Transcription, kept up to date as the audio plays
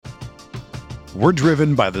We're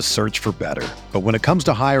driven by the search for better. But when it comes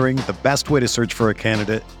to hiring, the best way to search for a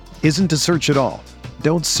candidate isn't to search at all.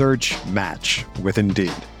 Don't search, match with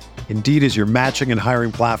Indeed. Indeed is your matching and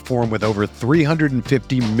hiring platform with over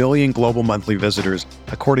 350 million global monthly visitors,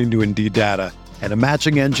 according to Indeed data, and a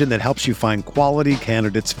matching engine that helps you find quality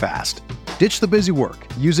candidates fast. Ditch the busy work.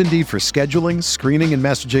 Use Indeed for scheduling, screening, and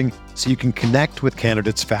messaging so you can connect with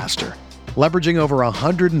candidates faster. Leveraging over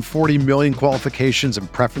 140 million qualifications and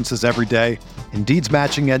preferences every day, Indeed's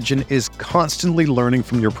matching engine is constantly learning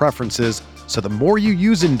from your preferences, so the more you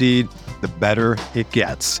use Indeed, the better it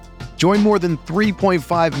gets. Join more than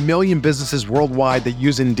 3.5 million businesses worldwide that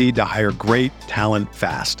use Indeed to hire great talent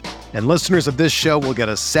fast. And listeners of this show will get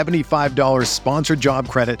a $75 sponsored job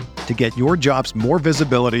credit to get your jobs more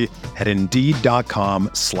visibility at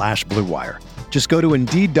Indeed.com/Blue Wire. Just go to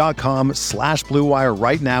Indeed.com/Blue Wire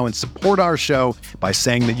right now and support our show by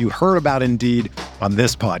saying that you heard about Indeed on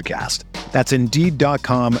this podcast. That's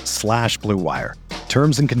Indeed.com/Blue Wire.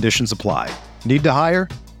 Terms and conditions apply. Need to hire?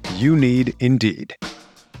 You need Indeed.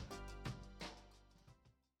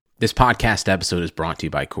 This podcast episode is brought to you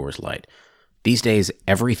by Coors Light. These days,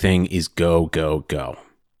 everything is go, go, go.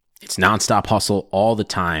 It's nonstop hustle all the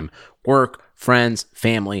time. Work, friends,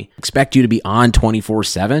 family, expect you to be on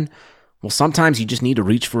 24/7. Well, sometimes you just need to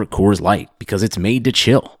reach for a Coors Light because it's made to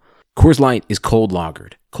chill. Coors Light is cold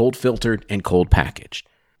lagered, cold filtered, and cold packaged.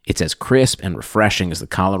 It's as crisp and refreshing as the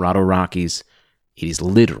Colorado Rockies. It is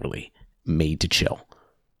literally made to chill.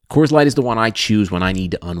 Coors Light is the one I choose when I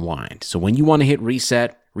need to unwind. So when you want to hit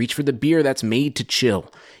reset, reach for the beer that's made to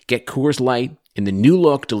chill. Get Coors Light in the new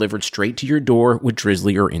look delivered straight to your door with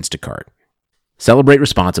Drizzly or Instacart. Celebrate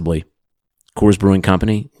responsibly. Coors Brewing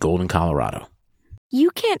Company, Golden, Colorado.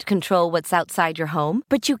 You can't control what's outside your home,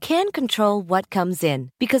 but you can control what comes in.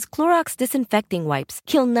 Because Clorox disinfecting wipes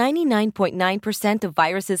kill 99.9% of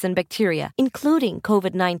viruses and bacteria, including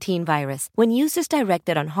COVID-19 virus, when used as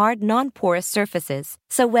directed on hard, non-porous surfaces.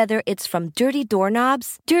 So whether it's from dirty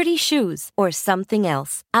doorknobs, dirty shoes, or something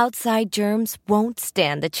else, outside germs won't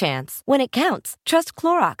stand a chance. When it counts, trust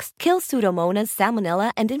Clorox. Kill Pseudomonas,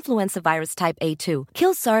 Salmonella, and influenza virus type A2.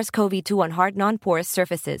 Kill SARS-CoV-2 on hard, non-porous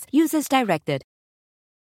surfaces. Use as directed.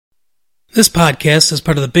 This podcast is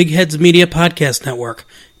part of the Big Heads Media Podcast Network.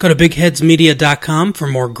 Go to bigheadsmedia.com for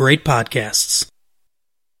more great podcasts.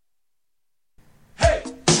 Hey,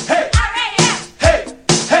 hey, R-A-M. Hey,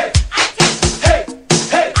 hey, I-T. Hey,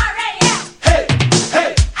 hey, R-A-M. Hey,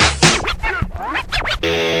 hey,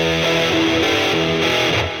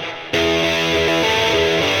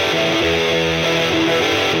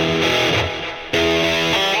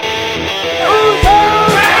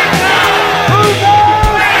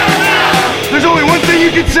 There's only one thing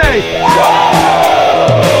you can say.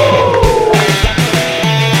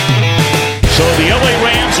 So the LA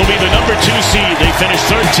Rams will be the number 2 seed. They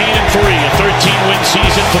finished 13-3, a 13-win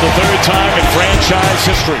season for the third time in franchise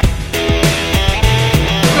history.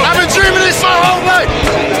 I've been dreaming this my whole life.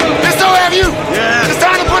 And so have you. Yeah. It's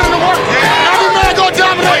time to put in the work. Yeah. Every man go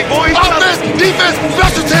dominate. Boys, offense, defense,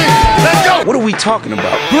 special teams. Let's go. What are we talking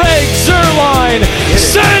about? Greg Zuerlein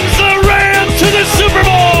sends the Rams to the Super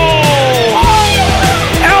Bowl.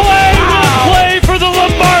 LA will play for the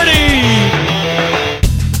Lombardi.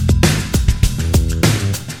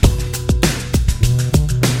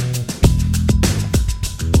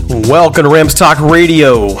 Welcome to Rams Talk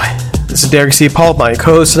Radio. This is Derek C. Paul, my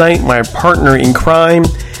co-host tonight, my partner in crime,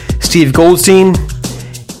 Steve Goldstein.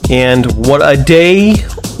 And what a day,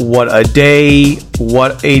 what a day,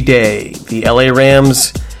 what a day. The LA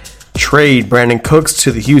Rams trade Brandin Cooks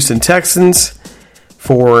to the Houston Texans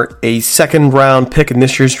for a second-round pick in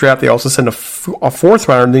this year's draft. They also sent a fourth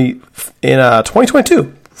rounder in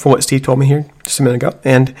 2022, from what Steve told me here just a minute ago.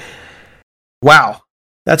 And wow,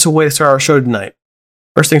 that's a way to start our show tonight.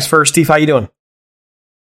 First things first, Steve, how you doing?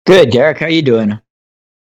 Good, Derek. How you doing?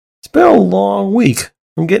 It's been a long week.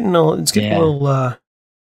 I'm getting a little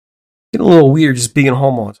weird just being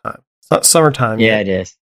home all the time. It's not summertime Yeah, yet. it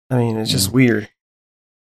is. I mean, it's just weird.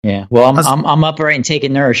 Yeah. Well, I'm upright and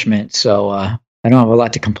taking nourishment, so I don't have a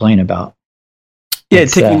lot to complain about. Yeah,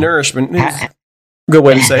 taking nourishment is a good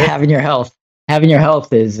way to say it. Having your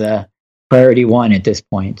health is priority one at this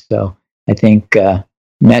point. So I think from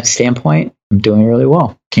that standpoint, I'm doing really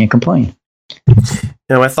well. Can't complain.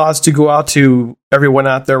 And my thoughts do go out to everyone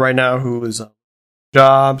out there right now who is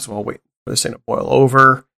jobs while waiting for this thing to boil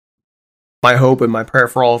over. My hope and my prayer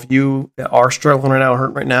for all of you that are struggling right now,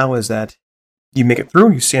 hurting right now, is that you make it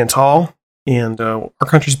through, you stand tall, and our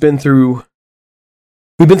country's been through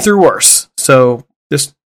worse. So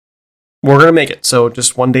we're going to make it. So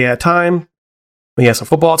just one day at a time. We have some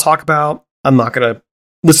football to talk about. I'm not going to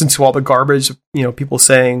listen to all the garbage, people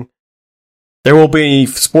saying there won't be any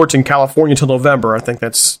sports in California until November. I think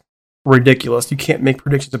that's ridiculous. You can't make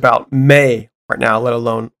predictions about May right now, let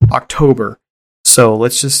alone October. So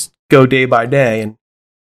let's just go day by day and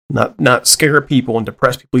not scare people and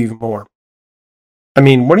depress people even more. I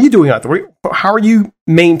mean, what are you doing out there? How are you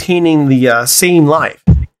maintaining the sane life?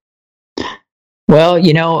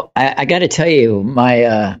 Well, I got to tell you,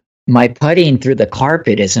 my putting through the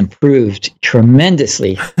carpet has improved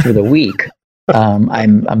tremendously through the week.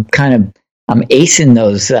 I'm acing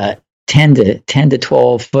those 10 to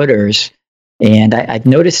 12 footers, and I've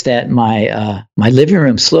noticed that my living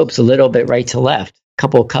room slopes a little bit right to left, a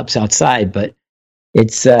couple of cups outside, but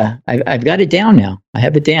it's I've got it down now. I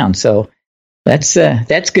have it down, so that's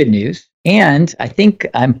good news. And I think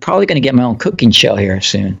I'm probably going to get my own cooking show here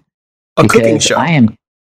soon. A cooking show. I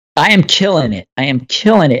am killing it. I am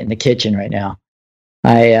killing it in the kitchen right now.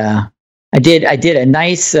 I did a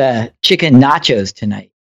nice chicken nachos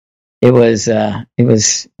tonight. It was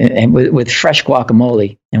with fresh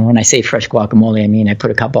guacamole. And when I say fresh guacamole, I mean I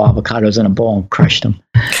put a couple avocados in a bowl and crushed them.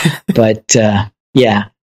 But yeah,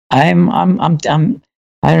 I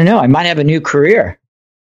don't know. I might have a new career.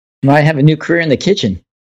 I might have a new career in the kitchen.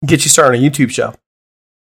 Get you started on a YouTube show.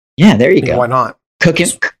 Yeah, there you go. Why not?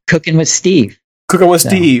 Cooking with Steve. Cooking with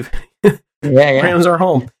Steve. Yeah. Rams are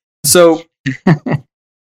home. So,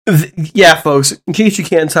 yeah, folks, in case you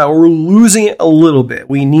can't tell, we're losing it a little bit.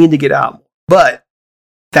 We need to get out. But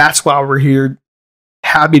that's why we're here.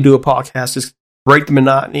 Happy to do a podcast. Just break the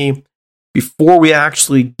monotony before we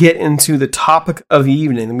actually get into the topic of the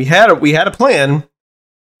evening. We had a plan,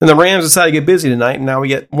 and the Rams decided to get busy tonight, and now we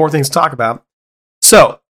get more things to talk about.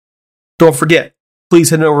 So, don't forget, please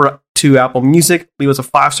head over to Apple Music. Leave us a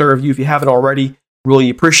 5-star review if you haven't already. Really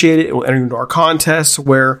appreciate it. It will enter into our contest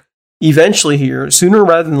where eventually here, sooner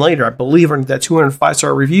rather than later, I believe we're going to get that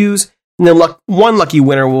 205-star reviews. And then one lucky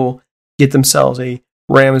winner will get themselves a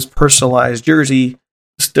Rams personalized jersey.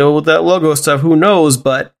 Still with that logo stuff, who knows?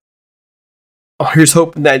 But here's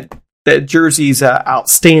hoping that jersey's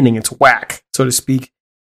outstanding. It's whack, so to speak.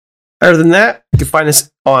 Other than that, you can find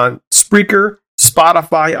us on Spreaker,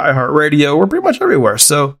 Spotify, iHeartRadio. We're pretty much everywhere,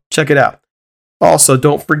 so check it out. Also,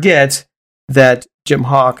 don't forget that Jim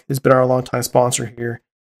Hawk has been our longtime sponsor here,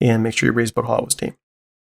 and make sure you raise Bud Hollywood's team.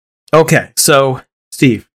 Okay, so,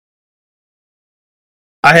 Steve,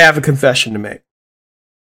 I have a confession to make.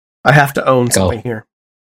 I have to own something here.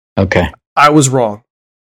 Okay. I was wrong.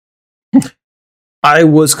 I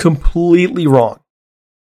was completely wrong.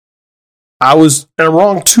 I was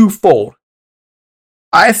wrong twofold.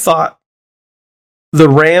 I thought the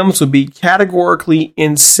Rams would be categorically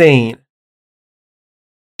insane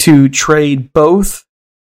to trade or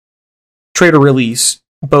release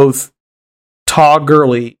both Todd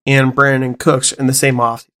Gurley and Brandon Cooks in the same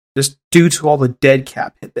offseason, just due to all the dead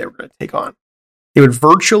cap hit they were going to take on. They would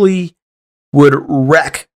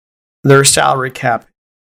wreck their salary cap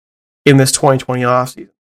in this 2020 offseason.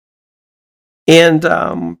 And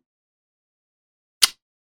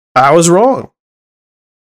I was wrong.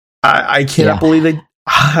 I cannot believe they...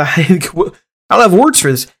 I don't have words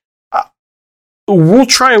for this. We'll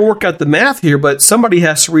try and work out the math here, but somebody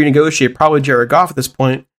has to renegotiate, probably Jared Goff at this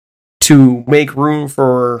point, to make room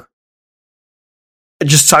for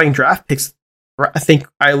just signing draft picks. I think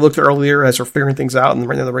I looked earlier as we're figuring things out, and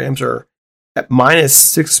right now the Rams are at minus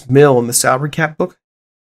 $6 million in the salary cap book.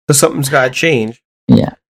 So something's got to change.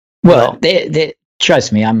 Yeah. Well, they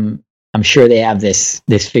trust me. I'm sure they have this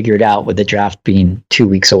figured out with the draft being 2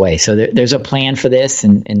 weeks away. So there's a plan for this,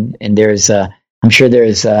 and there's I'm sure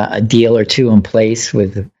there's a deal or two in place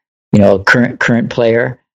with a current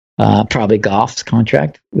player. Probably Goff's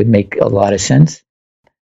contract would make a lot of sense.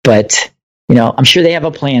 But I'm sure they have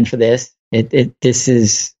a plan for this. This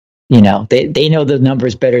is they know the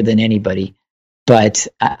numbers better than anybody. But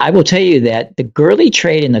I will tell you that the Gurley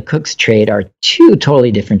trade and the Cooks trade are two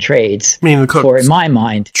totally different trades. I mean, the Cooks in my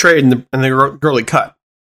mind, trade and the Gurley cut.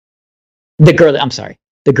 The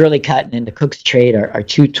Gurley cut and the Cooks trade are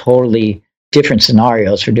two totally different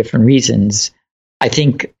scenarios for different reasons. I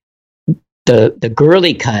think the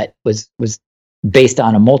Gurley cut was based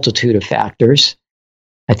on a multitude of factors.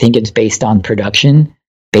 I think it's based on production,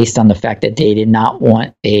 based on the fact that they did not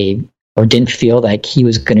want or didn't feel like he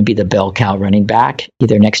was going to be the bell cow running back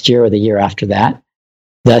either next year or the year after that.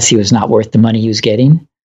 Thus, he was not worth the money he was getting.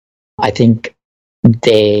 I think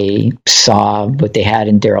they saw what they had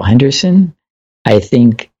in Darrell Henderson. I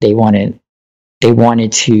think they wanted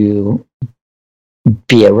to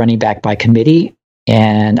be a running back by committee,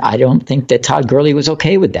 and I don't think that Todd Gurley was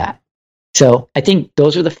okay with that. So I think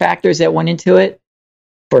those are the factors that went into it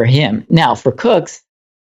for him. Now, for Cooks,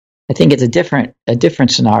 I think it's a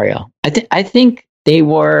different scenario. I think they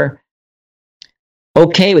were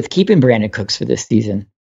okay with keeping Brandon Cooks for this season.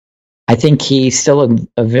 I think he's still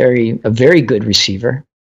a very good receiver.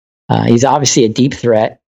 He's obviously a deep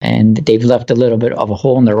threat, and they've left a little bit of a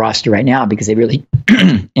hole in their roster right now because they really,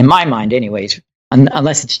 in my mind anyways,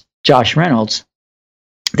 unless it's Josh Reynolds,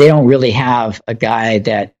 they don't really have a guy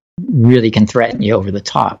that really can threaten you over the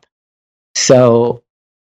top. So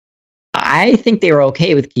I think they were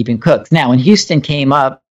okay with keeping Cooks. Now, when Houston came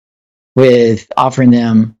up with offering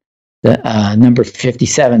them the number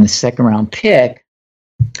 57, the second round pick,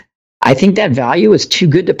 I think that value was too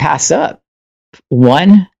good to pass up.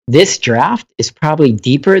 One, this draft is probably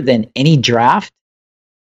deeper than any draft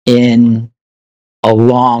in a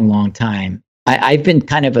long, long time. I've been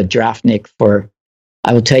kind of a draftnik for,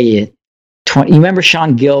 I will tell you, you remember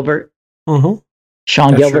Sean Gilbert? Mm-hmm.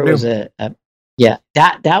 Sean Gilbert was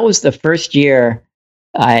that was the first year,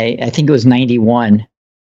 I think it was 91,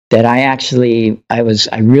 that I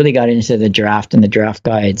really got into the draft and the draft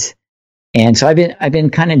guides. And so I've been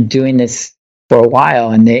kind of doing this for a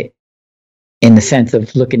while, and in the sense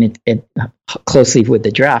of looking at it closely with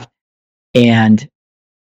the draft. And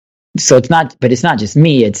so it's not just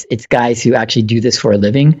me, it's guys who actually do this for a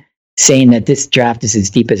living saying that this draft is as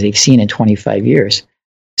deep as they've seen in 25 years.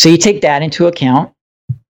 So you take that into account,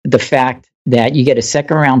 the fact that you get a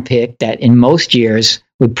second round pick that in most years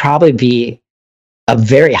would probably be a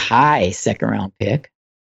very high second round pick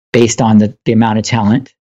based on the amount of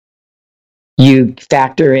talent. You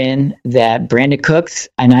factor in that Brandon Cooks,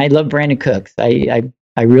 and I love Brandon Cooks, I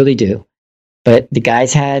really do, but the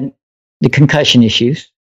guy's had the concussion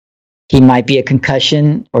issues. He might be a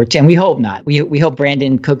concussion, and we hope not. We hope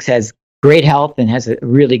Brandon Cooks has great health and has a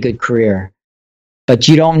really good career, but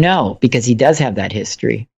you don't know because he does have that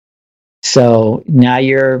history. So now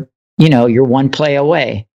you're one play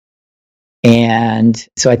away, and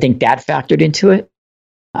so I think that factored into it.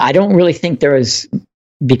 I don't really think there was.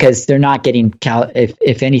 Because they're not getting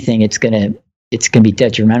if anything, it's gonna be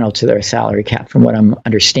detrimental to their salary cap. From what I'm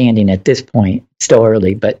understanding at this point, it's still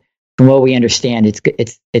early, but from what we understand,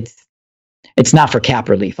 it's not for cap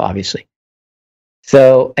relief, obviously.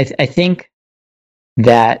 So I think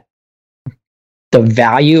that the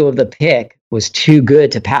value of the pick was too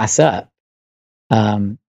good to pass up,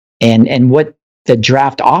 and what the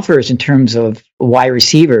draft offers in terms of wide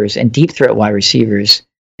receivers and deep threat wide receivers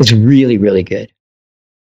is really, really good.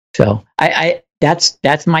 So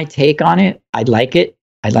that's my take on it. I like it.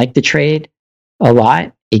 I like the trade a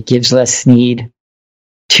lot. It gives Les Snead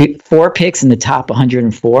 4 picks in the top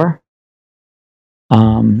 104.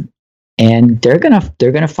 And they're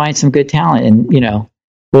gonna find some good talent, and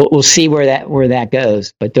we'll see where that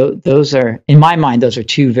goes. But those are, in my mind, those are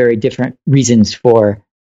two very different reasons for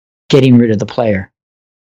getting rid of the player.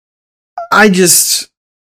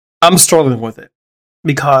 I'm struggling with it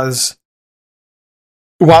because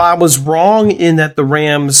while I was wrong in that the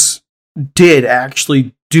Rams did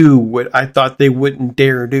actually do what I thought they wouldn't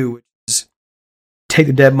dare do, which is take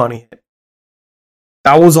the dead money hit,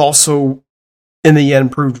 I was also, in the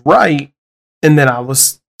end, proved right in that I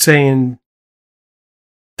was saying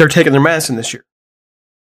they're taking their medicine this year.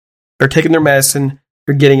 They're taking their medicine,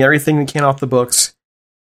 they're getting everything they can off the books,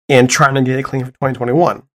 and trying to get it clean for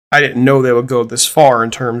 2021. I didn't know they would go this far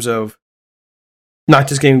in terms of not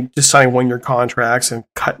just signing 1-year contracts and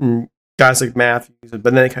cutting guys like Matthews, but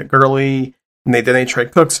then they cut Gurley, and then they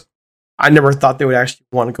trade Cooks. I never thought they would actually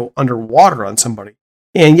want to go underwater on somebody.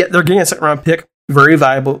 And yet they're getting a second round pick, very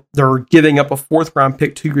valuable. They're giving up a 4th round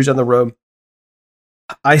pick 2 years down the road.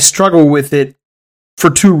 I struggle with it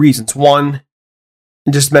for 2 reasons. One,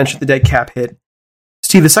 I just mentioned the dead cap hit.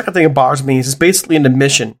 Steve, the second thing that bothers me is it's basically an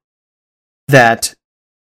admission that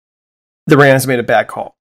the Rams made a bad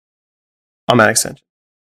call on that extension.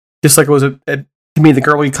 Just like it was to me, the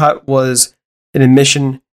Gurley cut was an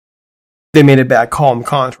admission they made a bad call in the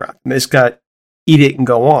contract. And they just got eat it and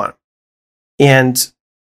go on. And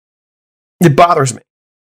it bothers me.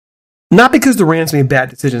 Not because the Rams made bad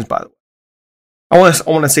decisions, by the way. I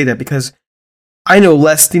want to say that because I know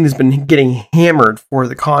Les Snead has been getting hammered for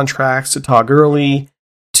the contracts to Todd Gurley,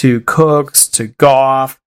 to Cooks, to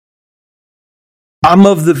Goff. I'm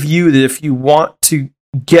of the view that if you want to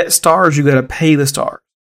get stars, you got to pay the stars.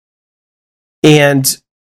 And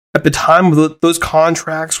at the time those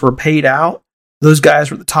contracts were paid out, those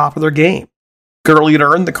guys were at the top of their game. Gurley had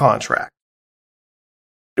earned the contract.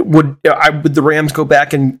 Would the Rams go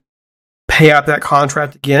back and pay out that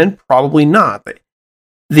contract again? Probably not.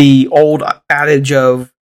 The old adage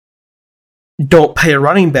of don't pay a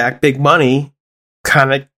running back big money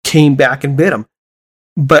kind of came back and bit them.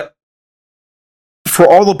 But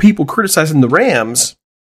for all the people criticizing the Rams,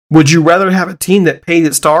 would you rather have a team that pays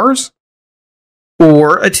its stars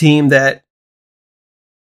or a team that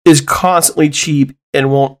is constantly cheap and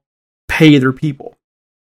won't pay their people?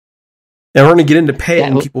 And we're going to get into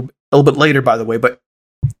paying people a little bit later, by the way, but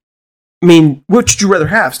I mean, what would you rather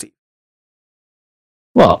have, Steve?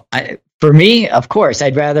 Well, for me, of course,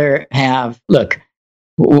 I'd rather have. Look,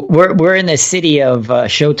 we're in the city of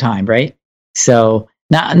Showtime, right? So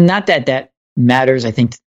not that matters, I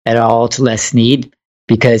think, at all to Les Snead,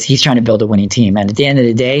 because he's trying to build a winning team, and at the end of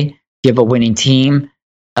the day, if you have a winning team,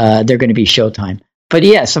 they're going to be Showtime. But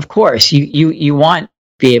yes, of course, you want to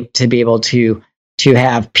be able to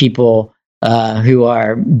have people who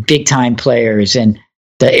are big time players and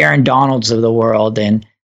the Aaron Donalds of the world, and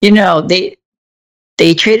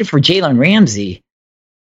they traded for Jalen Ramsey,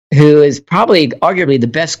 who is probably arguably the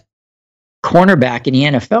best cornerback in the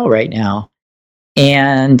NFL right now.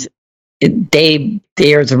 And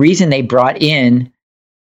there's a reason they brought in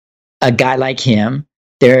a guy like him.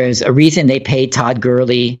 There's a reason they paid Todd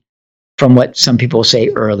Gurley, from what some people say,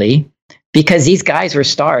 early, because these guys were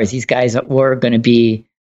stars. These guys were going to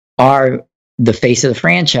are the face of the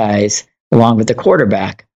franchise along with the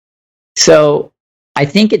quarterback. So I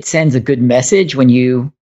think it sends a good message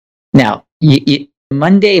when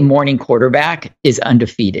Monday morning quarterback is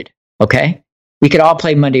undefeated. Okay. We could all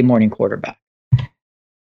play Monday morning quarterback.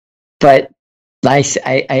 But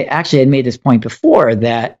I actually had made this point before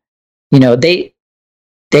that, they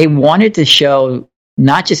wanted to show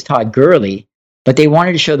not just Todd Gurley, but they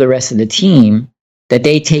wanted to show the rest of the team that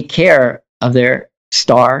they take care of their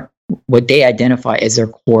star, what they identify as their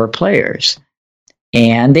core players.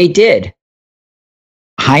 And they did.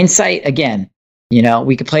 Hindsight, again,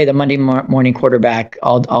 we could play the Monday morning quarterback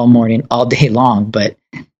all morning, all day long, but,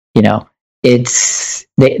 it's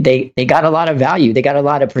they got a lot of value. They got a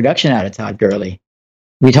lot of production out of Todd Gurley.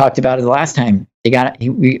 We talked about it the last time. We got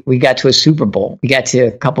to a Super Bowl. We got to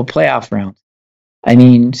a couple playoff rounds. I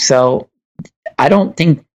mean, so I don't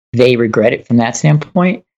think they regret it from that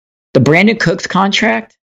standpoint. The Brandon Cooks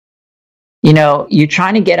contract, you're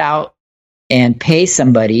trying to get out and pay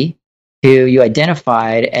somebody who you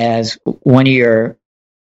identified as one of your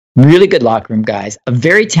really good locker room guys, a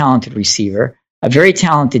very talented receiver, a very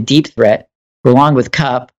talented deep threat, who, along with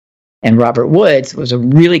Kupp and Robert Woods, was a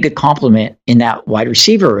really good complement in that wide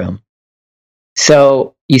receiver room.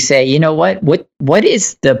 So you say, you know what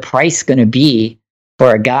is the price going to be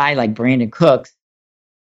for a guy like Brandon Cooks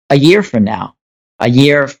a year from now, a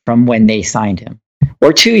year from when they signed him,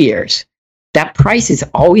 or 2 years? That price is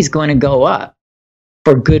always going to go up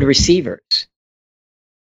for good receivers,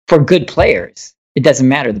 for good players. It doesn't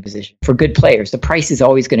matter the position. For good players, the price is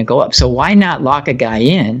always going to go up. So why not lock a guy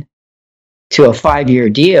in to a 5-year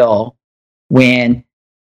deal when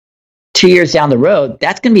 2 years down the road,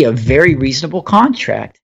 that's going to be a very reasonable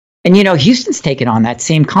contract? And, Houston's taking on that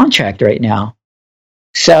same contract right now.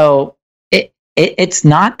 So it's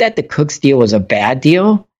not that the Cooks deal was a bad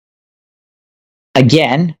deal.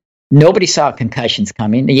 Again, nobody saw concussions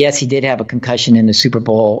coming. Yes, he did have a concussion in the Super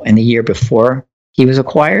Bowl and the year before he was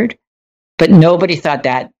acquired, but nobody thought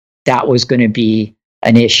that was going to be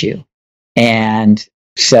an issue. And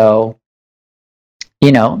so,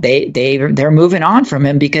 they're moving on from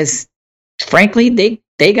him because, frankly,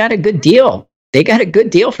 they got a good deal. They got a good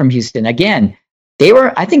deal from Houston. Again,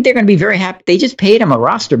 I think they're going to be very happy. They just paid him a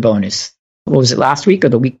roster bonus. What was it, last week or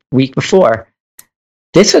the week before?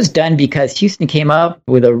 This was done because Houston came up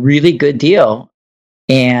with a really good deal,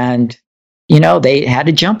 and, they had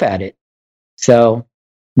to jump at it. So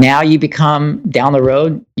now down the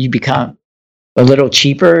road, you become a little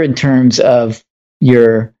cheaper in terms of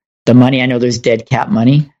the money. I know there's dead cap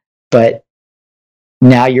money, but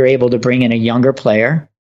now you're able to bring in a younger player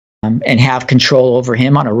and have control over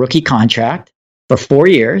him on a rookie contract for 4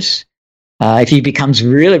 years. If he becomes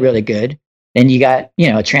really, really good, then you got,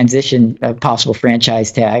 a transition, a possible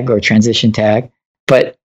franchise tag or transition tag.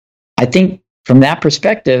 But I think from that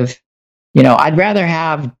perspective, I'd rather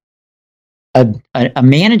have a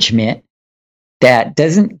management that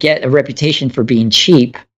doesn't get a reputation for being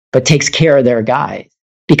cheap, but takes care of their guys,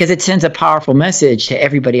 because it sends a powerful message to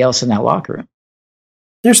everybody else in that locker room.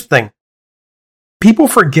 Here's the thing. People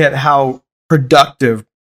forget how productive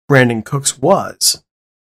Brandon Cooks was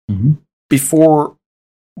before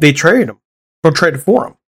they traded him or traded for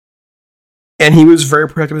him. And he was very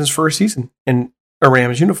productive in his first season in a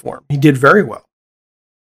Rams uniform. He did very well.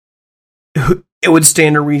 It would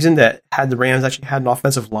stand to reason that had the Rams actually had an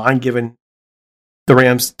offensive line, given the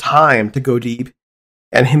Rams time to go deep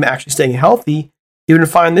and him actually staying healthy, he would have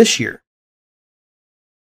been fine this year.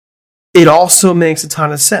 It also makes a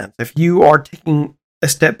ton of sense. If you are taking a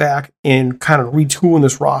step back and kind of retooling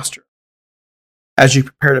this roster as you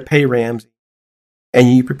prepare to pay Ramsey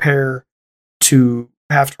and you prepare to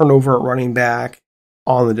have turnover at running back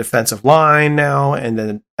on the defensive line now and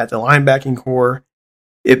then at the linebacking core,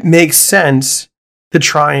 it makes sense to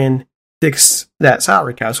try and fix that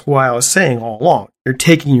salary cap. That's why I was saying all along, you're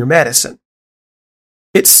taking your medicine.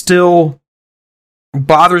 It still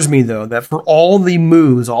bothers me, though, that for all the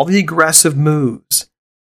moves, all the aggressive moves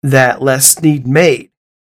that Les Snead made,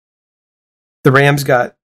 the Rams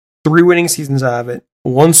got 3 winning seasons out of it,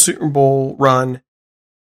 1 Super Bowl run,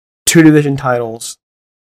 2 division titles.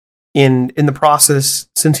 In the process,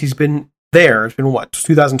 since he's been there, it's been what,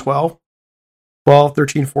 2012? 12,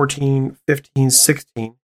 13, 14, 15,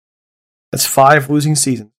 16. That's 5 losing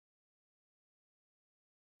seasons.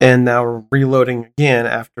 And now we're reloading again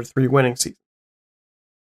after 3 winning seasons.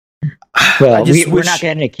 Well, we're not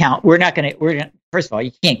going to count. First of all,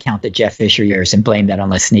 you can't count the Jeff Fisher years and blame that on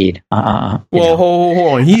Les Snead. Well, hold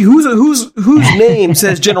on. Whose name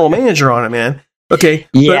says general manager on it, man? Okay.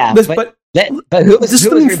 Yeah, but let me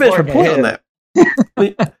finish my point on that.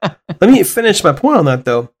 Let me finish my point on that,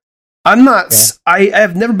 though. I'm not. Yeah. I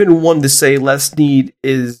have never been one to say Les Snead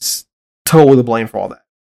is totally to blame for all that.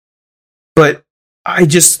 But I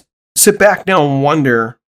just sit back now and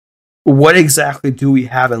wonder, what exactly do we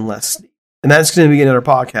have in Les Snead? And that's going to be another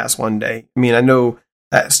podcast one day. I mean, I know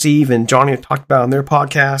that Steve and Johnny have talked about on their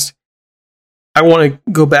podcast. I want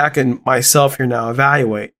to go back and myself here now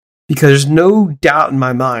evaluate, because there's no doubt in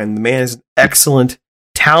my mind the man is an excellent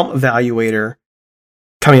talent evaluator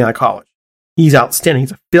coming out of college. He's outstanding.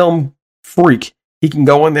 He's a film freak. He can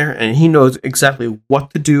go in there and he knows exactly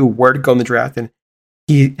what to do, where to go in the draft, and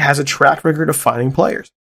he has a track record of finding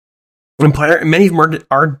players. And many of them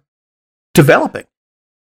are developing.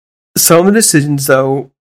 Some of the decisions,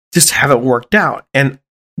 though, just haven't worked out. And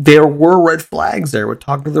there were red flags there. We're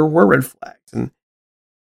talking, there were red flags. And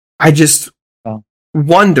I just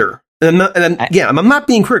wonder. And I'm not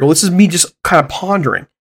being critical. This is me just kind of pondering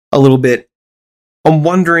a little bit. I'm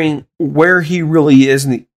wondering where he really is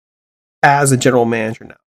as a general manager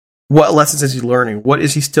now. What lessons is he learning? What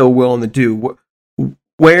is he still willing to do?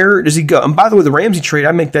 Where does he go? And by the way, the Ramsey trade,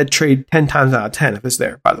 I make that trade 10 times out of 10 if it's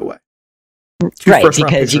there, by the way. Right,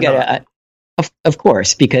 because you got to, of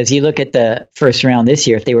course, because you look at the first round this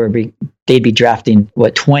year, if they'd be drafting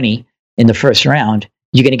 20 in the first round.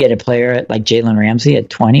 You're going to get a player like Jalen Ramsey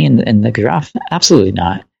at 20 in the draft? Absolutely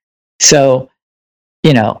not. So,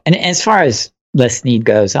 and as far as Les Snead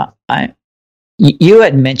goes, you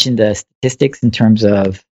had mentioned the statistics in terms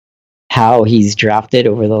of how he's drafted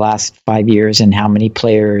over the last 5 years and how many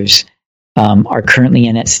players are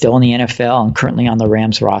currently still in the NFL and currently on the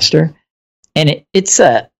Rams roster. And it's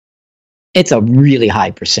a really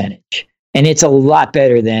high percentage, and it's a lot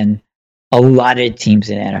better than a lot of teams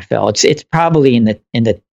in the NFL. It's probably in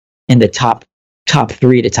the top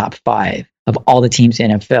 3 to top 5 of all the teams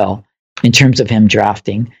in the NFL in terms of him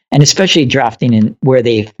drafting, and especially drafting in where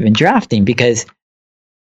they've been drafting, because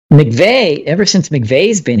McVay, ever since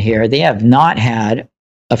McVay's been here, they have not had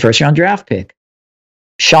a first round draft pick.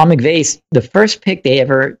 Sean McVay's, the first pick they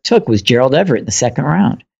ever took was Gerald Everett in the 2nd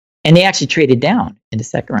round. And they actually traded down in the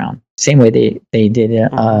 2nd round, same way they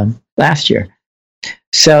did last year.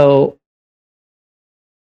 So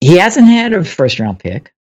he hasn't had a first round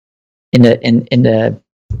pick in the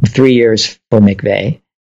 3 years for McVay,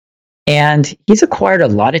 and he's acquired a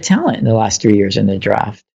lot of talent in the last 3 years in the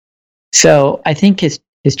draft. So I think his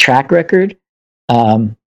track record,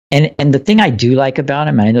 and the thing I do like about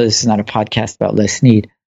him, and I know this is not a podcast about Les Snead,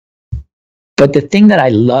 but the thing that I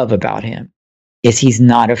love about him is he's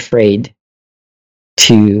not afraid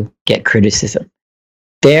to get criticism.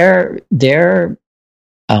 Their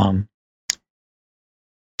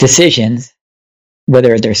decisions,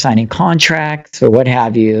 whether they're signing contracts or what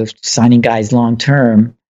have you, signing guys long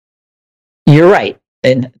term, you're right.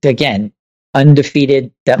 And again,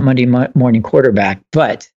 undefeated, that Monday morning quarterback,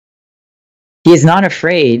 but he is not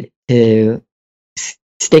afraid to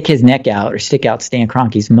stick his neck out or stick out Stan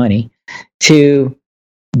Kroenke's money to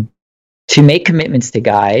make commitments to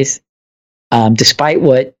guys, despite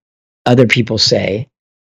what other people say.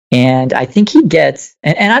 And I think he gets,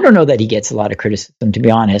 and I don't know that he gets a lot of criticism, to be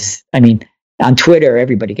honest. I mean, on Twitter,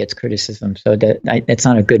 everybody gets criticism, so that's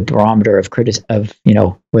not a good barometer of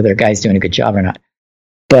whether a guy's doing a good job or not.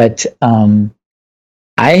 But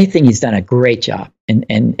I think he's done a great job, and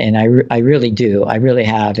I really do. I really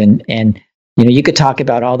have, and you could talk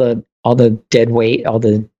about all the dead weight, all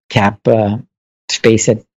the cap space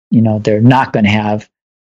that they're not going to have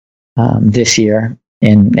this year,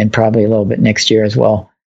 and probably a little bit next year as well.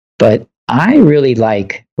 But I really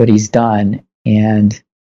like what he's done, And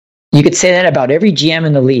you could say that about every GM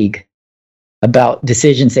in the league, about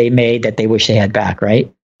decisions they made that they wish they had back,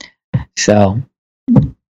 right? So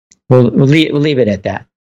we'll leave it at that.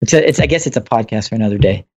 I guess it's a podcast for another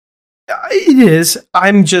day. It is.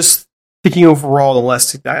 I'm just thinking overall the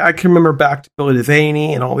less. I can remember back to Billy Devaney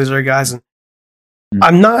and all these other guys, and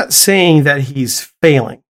I'm not saying that he's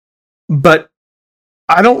failing, but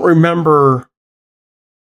I don't remember.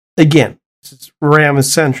 Again, this is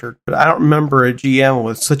Rams centered, but I don't remember a GM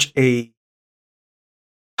with such a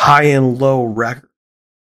high and low record.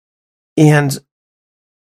 And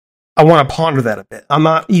I want to ponder that a bit. I'm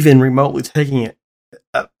not even remotely taking it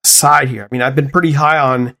aside here. I mean, I've been pretty high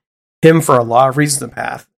on him for a lot of reasons in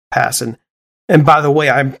the past. And by the way,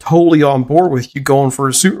 I'm totally on board with you going for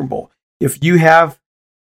a Super Bowl. If you have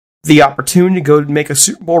the opportunity to go make a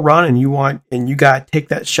Super Bowl run and you got to take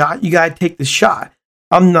that shot, you got to take the shot.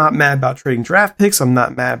 I'm not mad about trading draft picks. I'm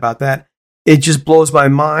not mad about that. It just blows my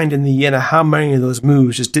mind in the end of how many of those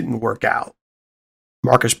moves just didn't work out.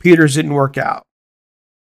 Marcus Peters didn't work out.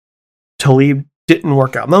 Talib didn't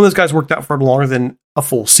work out. None of those guys worked out for longer than a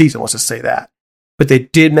full season, let's just say that. But they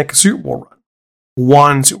did make a Super Bowl run.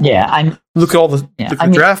 One Super Bowl run. Look at all the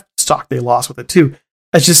draft stock they lost with it, too.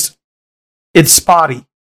 It's spotty.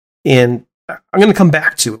 And I'm going to come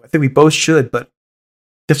back to it. I think we both should, but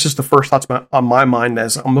that's just the first thoughts on my mind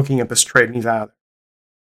as I'm looking at this trade and he's out of there.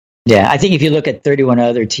 Yeah, I think if you look at 31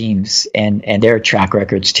 other teams and their track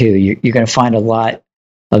records too, you're going to find a lot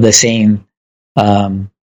of the same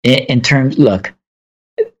in terms. Look,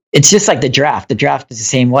 it's just like the draft. The draft is the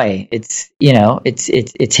same way. It's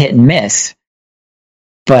it's hit and miss,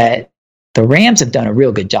 but the Rams have done a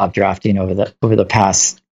real good job drafting over the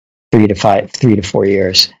past 3 to 4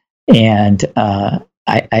 years, and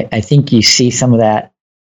I think you see some of that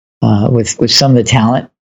with some of the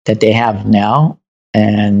talent that they have now.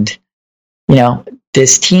 And,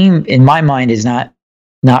 this team, in my mind, is not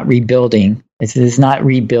rebuilding. It's not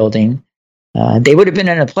rebuilding. They would have been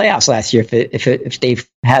in the playoffs last year if they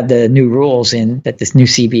had the new rules in that this new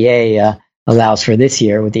CBA allows for this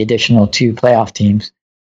year with the additional 2 playoff teams.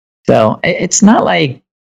 So it's not like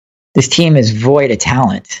this team is void of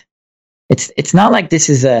talent. It's not like this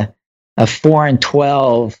is a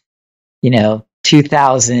 4-12,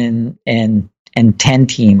 2010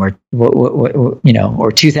 team or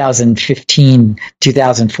 2015,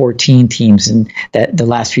 2014 teams, and that the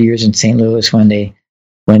last few years in St. Louis when it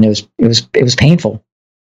was painful.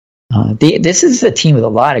 This is a team with a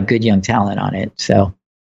lot of good young talent on it, so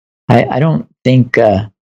I don't think. I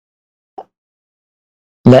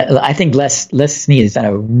think Les Snead has done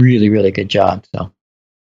a really, really good job. So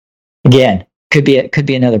again, could be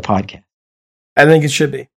another podcast. I think it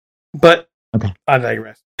should be, but okay. I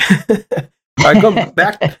digress. All right, go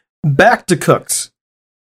back to Cooks.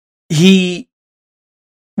 He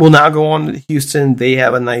will now go on to Houston. They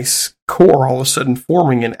have a nice core all of a sudden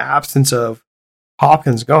forming in absence of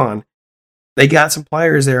Hopkins gone. They got some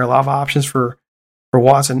players there, a lot of options for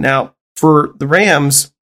Watson. Now, for the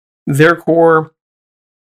Rams, their core,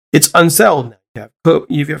 it's unsettled now.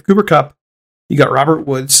 You have Cooper Kupp, you got Robert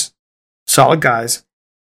Woods, solid guys.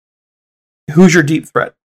 Who's your deep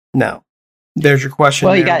threat now? There's your question.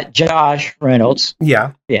 Well, you got Josh Reynolds.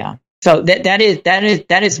 Yeah. So that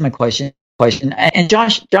is my question. And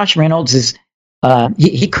Josh Reynolds is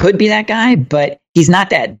he could be that guy, but he's not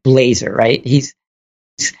that blazer, right? He's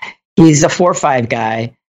a 4-5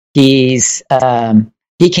 guy. He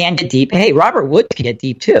can get deep. Hey, Robert Woods can get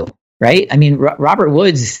deep too, right? I mean, Robert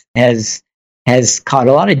Woods has caught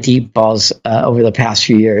a lot of deep balls over the past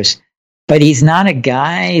few years, but he's not a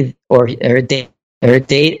guy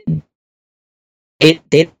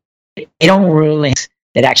they don't really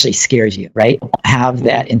that actually scares you, right? Have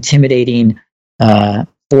that intimidating 4-3,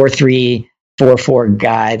 4-4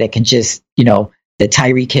 guy that can just, the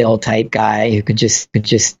Tyreek Hill type guy who could just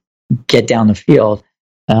get down the field.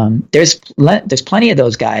 There's plenty of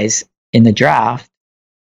those guys in the draft.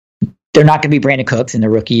 They're not going to be Brandon Cooks in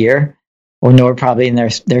their rookie year, or nor probably in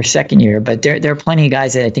their second year, but there are plenty of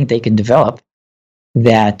guys that I think they can develop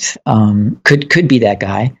that could be that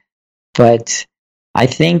guy. But I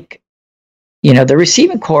think, the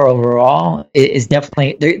receiving core overall is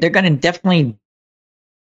definitely, they're going to definitely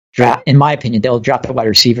draft, in my opinion, they'll drop the wide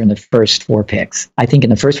receiver in the first 4 picks. I think in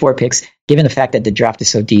the first 4 picks, given the fact that the draft is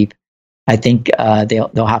so deep, I think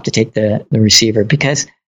they'll have to take the receiver because,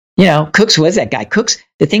 Cooks was that guy. Cooks,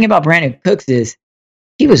 the thing about Brandon Cooks is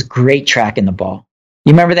he was great tracking the ball.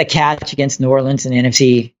 You remember that catch against New Orleans in the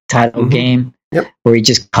NFC title game? Yep. Where he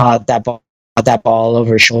just caught that ball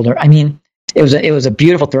over his shoulder. I mean, it was a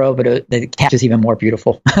beautiful throw, but the catch is even more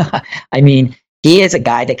beautiful. I mean, he is a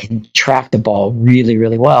guy that can track the ball really,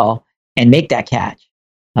 really well and make that catch.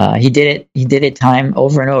 He did it time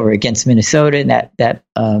over and over against Minnesota in that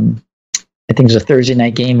I think it was a Thursday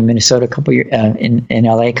night game in Minnesota in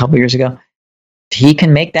LA a couple years ago. He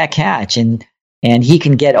can make that catch and he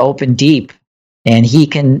can get open deep and he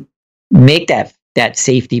can make that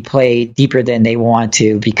safety play deeper than they want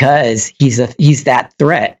to because he's that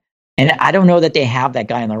threat. And I don't know that they have that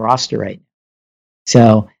guy on the roster right now.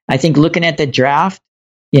 So I think looking at the draft,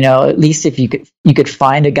 at least if you could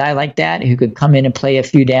find a guy like that who could come in and play a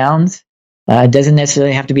few downs. Doesn't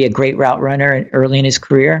necessarily have to be a great route runner early in his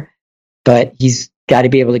career, but he's got to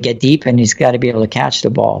be able to get deep and he's got to be able to catch the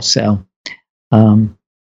ball. So,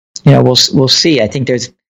 we'll see. I think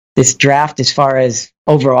there's this draft as far as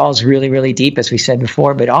overall is really, really deep, as we said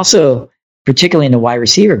before, but also particularly in the wide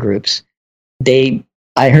receiver groups.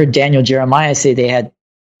 I heard Daniel Jeremiah say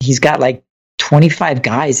he's got like 25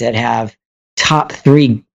 guys that have top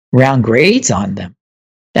 3 round grades on them.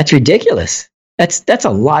 That's ridiculous. That's a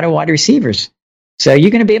lot of wide receivers. So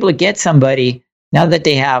you're going to be able to get somebody now that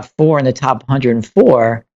they have 4 in the top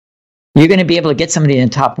 104. You're going to be able to get somebody in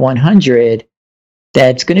the top 100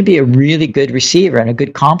 that's going to be a really good receiver and a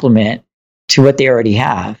good complement to what they already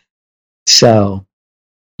have. So,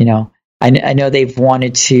 I know they've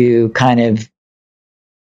wanted to kind of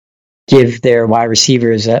give their wide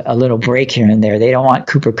receivers a little break here and there. They don't want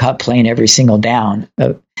Cooper Kupp playing every single down.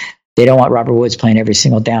 They don't want Robert Woods playing every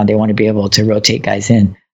single down. They want to be able to rotate guys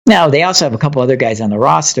in. Now, they also have a couple other guys on the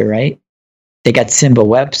roster, right? They got Simba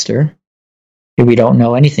Webster, who we don't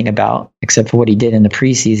know anything about except for what he did in the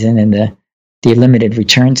preseason and the limited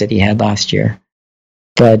returns that he had last year.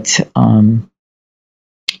 But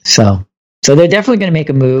so they're definitely going to make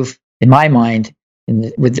a move, in my mind,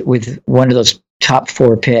 with one of those top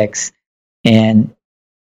 4 picks. And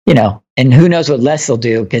who knows what Les will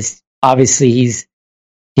do, because obviously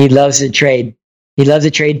he loves to trade. He loves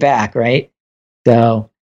to trade back, right? So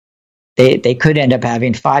they could end up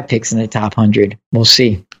having 5 picks in the top 100. We'll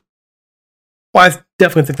see. Well, I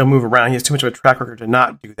definitely think they'll move around. He has too much of a track record to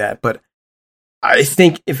not do that. But I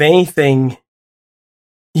think, if anything,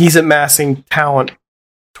 he's amassing talent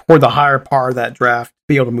toward the higher part of that draft to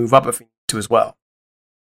be able to move up if he needs to as well.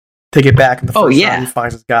 To get back in the first round, he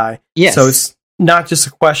finds his guy. Yes. So it's not just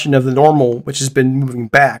a question of the normal, which has been moving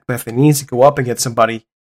back, but if he needs to go up and get somebody,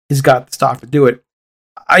 he's got the stock to do it.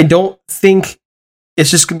 I don't think it's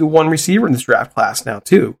just going to be one receiver in this draft class now,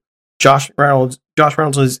 too. Josh Reynolds is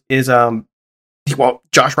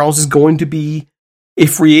going to be a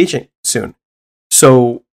free agent soon.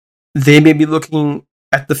 So they may be looking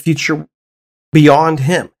at the future beyond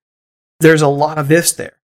him. There's a lot of ifs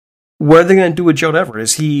there. What are they going to do with Joe Everett?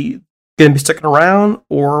 Is he going to be sticking around,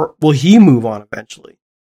 or will he move on eventually?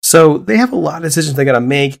 So they have a lot of decisions they got to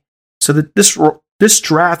make. So that this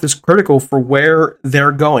draft is critical for where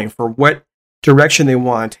they're going, for what direction they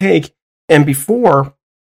want to take. And before,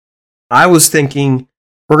 I was thinking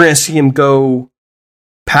we're going to see him go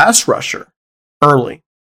pass rusher early.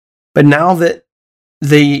 But now that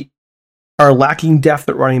they are lacking depth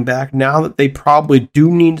at running back, now that they probably do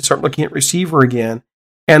need to start looking at receiver again,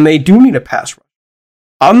 and they do need a pass rush,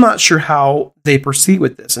 I'm not sure how they proceed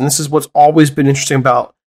with this. And this is what's always been interesting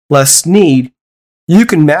about Les Snead. You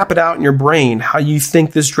can map it out in your brain how you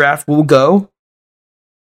think this draft will go,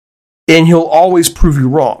 and he'll always prove you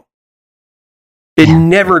wrong. It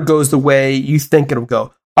never goes the way you think it'll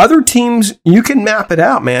go. Other teams, you can map it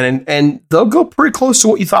out, man, and they'll go pretty close to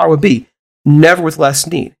what you thought it would be. Never with Les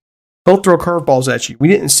Snead. He'll throw curveballs at you. We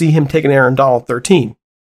didn't see him taking Aaron Donald 13.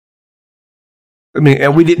 I mean,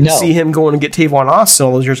 and we didn't see him going and get Tavon Austin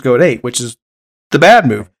all those years ago at 8, which is the bad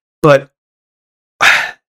move. But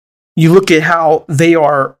you look at how they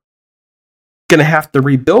are going to have to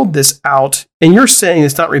rebuild this out, and you're saying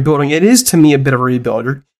it's not rebuilding. It is, to me, a bit of a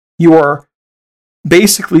rebuild. You are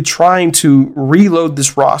basically trying to reload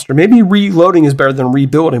this roster. Maybe reloading is better than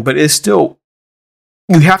rebuilding, but it's still,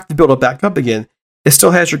 you have to build it back up again. It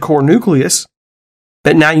still has your core nucleus,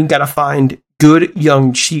 but now you've got to find good,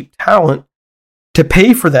 young, cheap talent to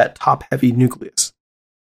pay for that top-heavy nucleus.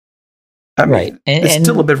 I mean, right. It's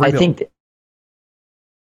still a bit of a rebuild. I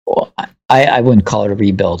think I wouldn't call it a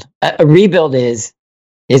rebuild. A rebuild is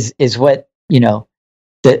what,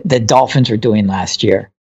 the Dolphins were doing last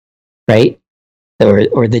year, right?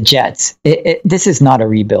 Or the Jets. This is not a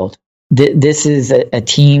rebuild. This is a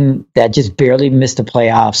team that just barely missed the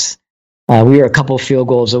playoffs. We were a couple of field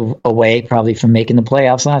goals away probably from making the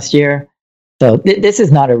playoffs last year. So this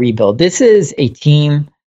is not a rebuild. This is a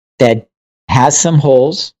team that has some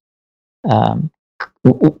holes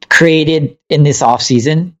created in this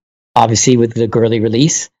offseason, obviously with the Gurley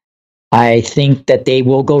release. I think that they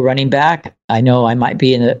will go running back. I know I might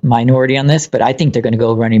be in a minority on this, but I think they're going to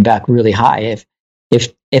go running back really high.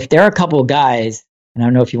 If there are a couple of guys, and I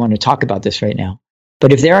don't know if you want to talk about this right now,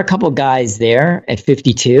 but if there are a couple of guys there at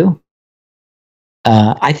 52,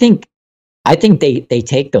 I think they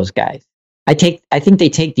take those guys. I think they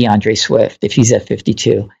take DeAndre Swift if he's at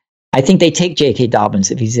 52. I think they take J.K.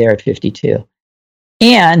 Dobbins if he's there at 52.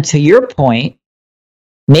 And to your point,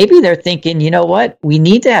 maybe they're thinking, you know what? We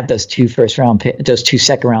need to have those two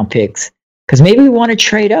second round picks because maybe we want to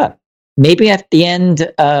trade up. Maybe at the end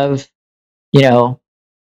of,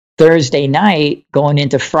 Thursday night going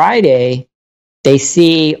into Friday, they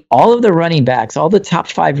see all of the running backs, all the top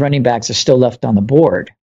 5 running backs are still left on the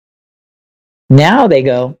board. Now they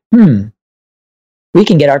go, we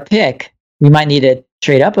can get our pick. We might need to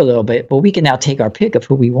trade up a little bit, but we can now take our pick of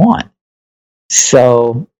who we want.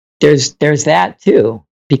 So there's that too,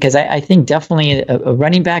 because I think definitely a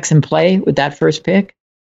running back's in play with that first pick,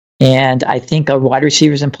 and I think a wide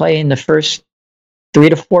receiver's in play in the first 3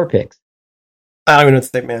 to 4 picks. I don't even know what to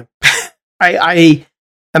think, man. I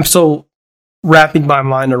am still wrapping my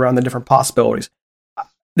mind around the different possibilities.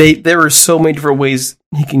 There are so many different ways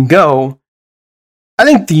he can go. I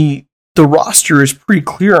think the roster is pretty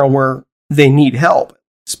clear on where they need help,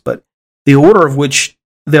 but the order of which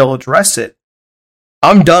they'll address it,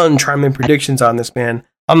 I'm done trying to make predictions on this, man.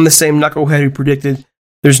 I'm the same knucklehead who predicted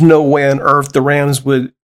there's no way on earth the Rams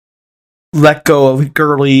would let go of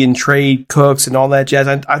Gurley and trade Cooks and all that jazz.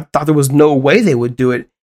 I thought there was no way they would do it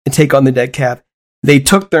and take on the dead cap. They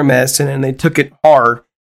took their medicine and they took it hard.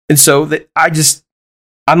 And so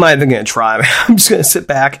I'm not even going to try. I'm just going to sit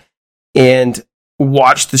back and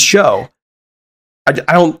watch the show. I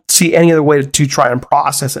don't see any other way to try and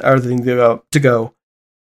process it other than to go.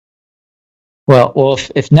 Well,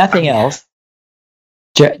 if nothing else,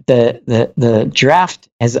 the draft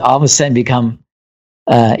has all of a sudden become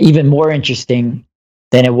even more interesting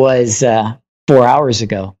than it was 4 hours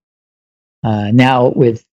ago. Now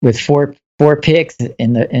with four picks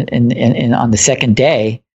on the second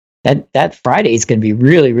day, that Friday is going to be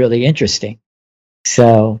really, really interesting.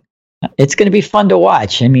 So it's going to be fun to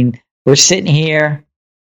watch. I mean, we're sitting here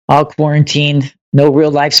all quarantined, no real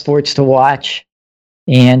life sports to watch,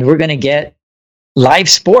 and we're going to get live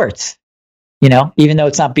sports. Even though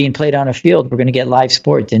it's not being played on a field, we're going to get live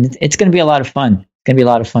sports, and it's going to be a lot of fun. It's going to be a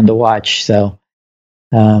lot of fun to watch. So,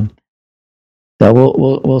 we'll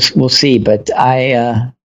see. But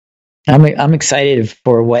I'm excited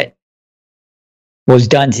for what was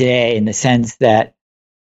done today, in the sense that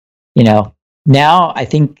now I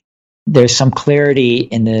think there's some clarity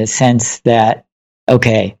in the sense that,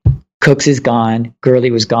 okay, Cooks is gone, Gurley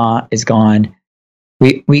is gone.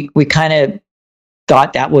 We kind of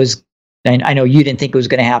thought that was, and I know you didn't think it was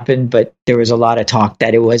going to happen, but there was a lot of talk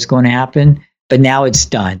that it was going to happen. But now it's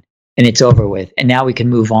done and it's over with, and now we can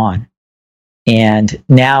move on. And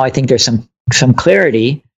now I think there's some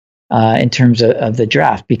clarity in terms of the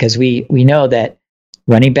draft, because we know that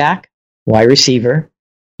running back, wide receiver,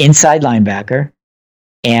 inside linebacker,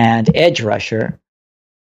 and edge rusher,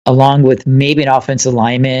 along with maybe an offensive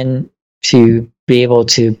lineman to be able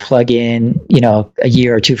to plug in, a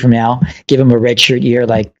year or two from now, give them a redshirt year,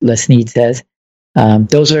 like Les Snead says.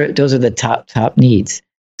 Those are the top needs.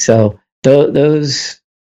 So those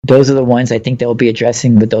are the ones I think they'll be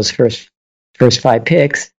addressing with those first 5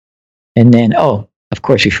 picks. And then, of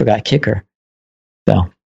course, we forgot kicker.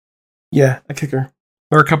 So yeah, a kicker,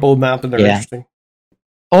 or a couple of them out that are interesting,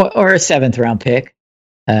 or a 7th round pick.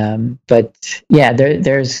 But yeah,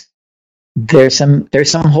 there's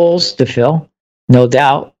some holes to fill, no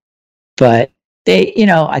doubt. But they,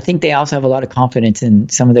 I think they also have a lot of confidence in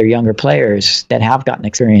some of their younger players that have gotten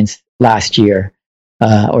experience last year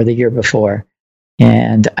or the year before.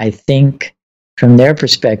 And I think from their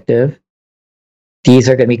perspective, these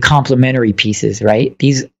are going to be complementary pieces, right?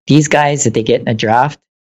 These guys that they get in a draft,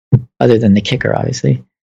 other than the kicker, obviously,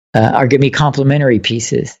 are going to be complementary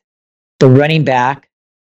pieces. The running back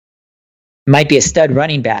might be a stud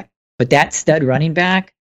running back, but that stud running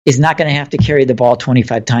back is not going to have to carry the ball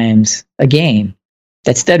 25 times a game.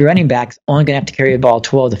 That stud running back's only going to have to carry the ball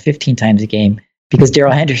 12 to 15 times a game, because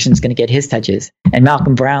Darrell Henderson's going to get his touches and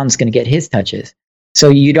Malcolm Brown's going to get his touches. So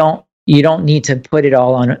you don't need to put it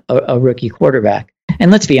all on a rookie quarterback. And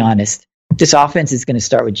let's be honest, this offense is going to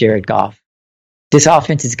start with Jared Goff. This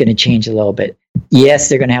offense is going to change a little bit. Yes,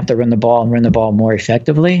 they're going to have to run the ball and run the ball more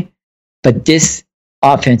effectively, but this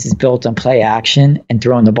offense is built on play action and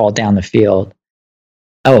throwing the ball down the field.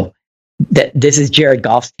 This is Jared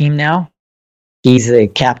Goff's team now. He's the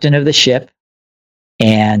captain of the ship,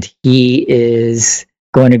 and he is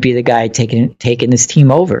going to be the guy taking this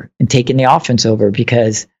team over and taking the offense over,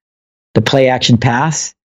 because the play action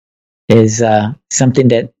pass is something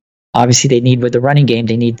that obviously they need with the running game.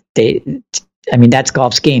 That's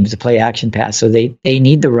Goff's game, is the play action pass. So they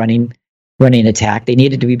need the running attack. They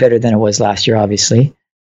needed to be better than it was last year, obviously.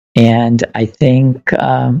 And I think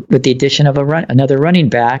with the addition of another running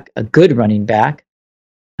back, a good running back,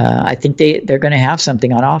 I think they're going to have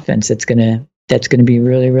something on offense that's going to be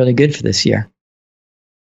really, really good for this year.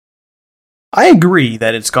 I agree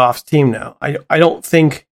that it's Goff's team now. I don't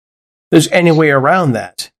think there's any way around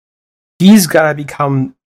that. He's got to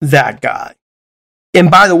become that guy.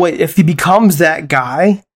 And by the way, if he becomes that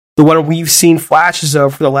guy, the one we've seen flashes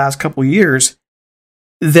of for the last couple of years,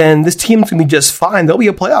 then this team's going to be just fine. They'll be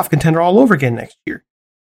a playoff contender all over again next year.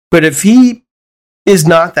 But if he is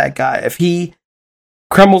not that guy, if he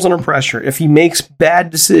crumbles under pressure, if he makes bad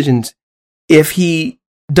decisions, if he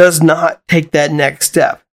does not take that next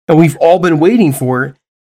step, and we've all been waiting for it,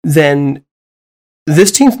 then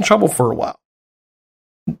this team's in trouble for a while.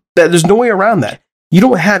 There's no way around that. You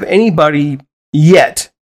don't have anybody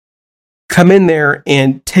yet come in there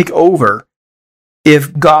and take over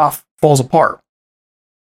if Goff falls apart.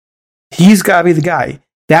 He's got to be the guy.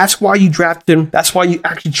 That's why you drafted him. That's why you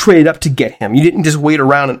actually traded up to get him. You didn't just wait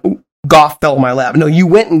around and Goff fell in my lap. No, you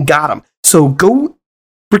went and got him. So go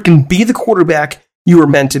freaking be the quarterback you were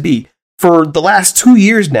meant to be. For the last 2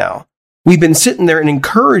 years now, we've been sitting there and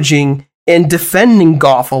encouraging and defending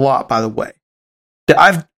Goff a lot, by the way.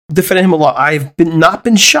 I've defended him a lot. I've not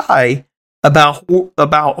been shy about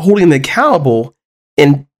holding him accountable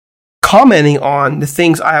and commenting on the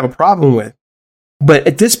things I have a problem with. But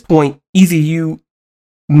at this point, either you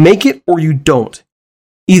make it or you don't.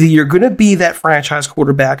 Either you're going to be that franchise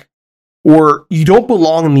quarterback or you don't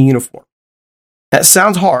belong in the uniform. That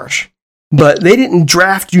sounds harsh, but they didn't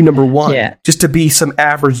draft you number one just to be some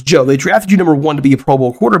average Joe. They drafted you number one to be a Pro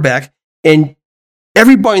Bowl quarterback, and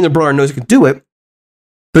everybody in the brother knows he can do it,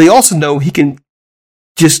 but they also know he can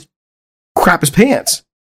just crap his pants.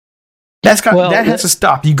 That has to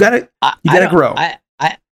stop. You got to grow.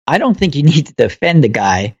 I don't think you need to defend the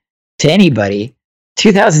guy to anybody.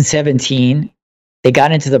 2017, they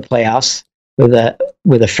got into the playoffs with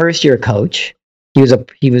a first year coach. He was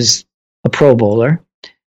a Pro Bowler.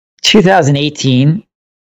 2018,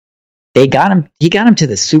 he got him to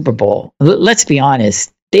the Super Bowl. Let's be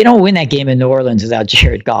honest, they don't win that game in New Orleans without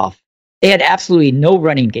Jared Goff. They had absolutely no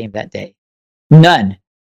running game that day. None.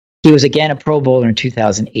 He was again a Pro Bowler in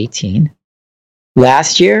 2018.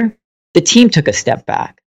 Last year, the team took a step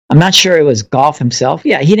back. I'm not sure it was Goff himself.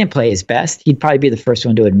 Yeah, he didn't play his best. He'd probably be the first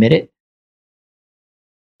one to admit it.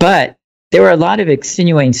 But there were a lot of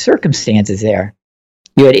extenuating circumstances there.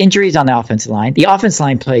 You had injuries on the offensive line. The offensive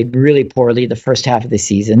line played really poorly the first half of the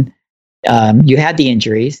season. You had the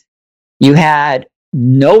injuries. You had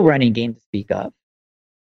no running game to speak of,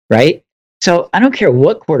 right? So I don't care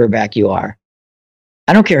what quarterback you are.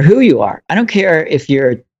 I don't care who you are. I don't care if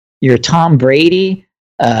you're Tom Brady.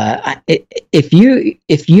 If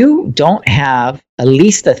you don't have at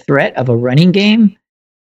least the threat of a running game,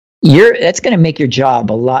 that's going to make your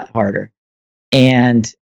job a lot harder.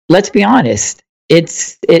 And let's be honest,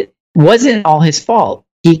 it wasn't all his fault.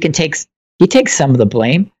 He takes some of the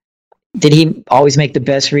blame. Did he always make the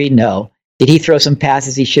best read? No. Did he throw some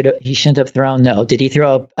passes he shouldn't have thrown? No. Did he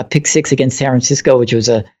throw a pick six against San Francisco, which was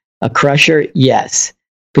a crusher? Yes.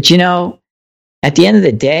 But at the end of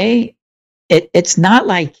the day, it's not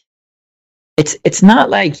like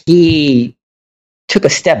he took a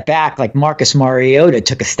step back like Marcus Mariota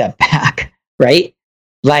took a step back, right?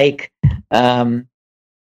 Like some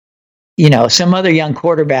other young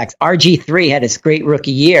quarterbacks. RG3 had his great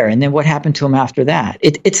rookie year, and then what happened to him after that?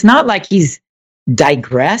 It's not like he's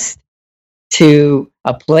digressed to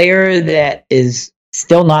a player that is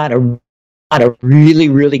still not a really,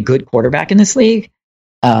 really good quarterback in this league.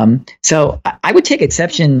 So I would take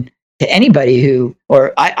exception to anybody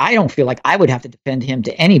I don't feel like I would have to defend him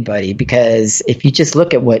to anybody, because if you just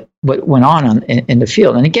look at what went on in the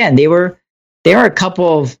field, and again, there were a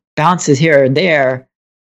couple of bounces here and there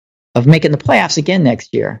of making the playoffs again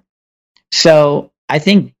next year. So I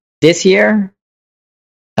think this year,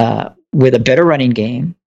 with a better running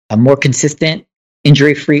game, a more consistent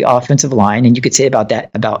injury-free offensive line, and you could say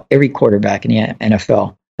about every quarterback in the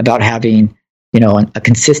NFL, about having a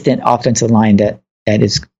consistent offensive line that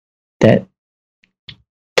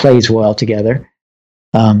plays well together.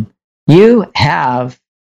 You have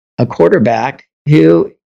a quarterback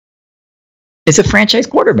who is a franchise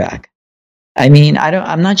quarterback. I mean,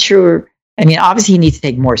 I'm not sure. I mean, obviously he needs to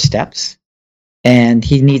take more steps and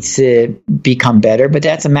he needs to become better, but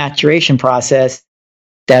that's a maturation process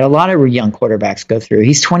that a lot of young quarterbacks go through.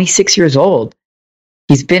 He's 26 years old.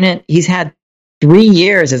 He's had 3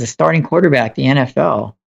 years as a starting quarterback in the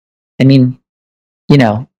NFL. I mean,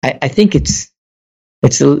 I think it's a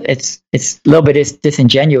little bit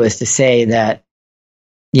disingenuous to say that,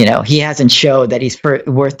 he hasn't showed that he's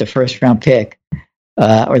worth the first round pick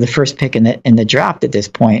or the first pick in the draft at this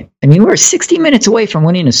point. I mean, we're 60 minutes away from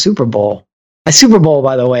winning a Super Bowl. A Super Bowl,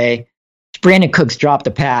 by the way, Brandon Cooks dropped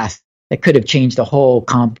a pass that could have changed the whole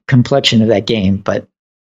complexion of that game, but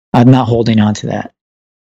I'm not holding on to that.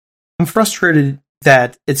 I'm frustrated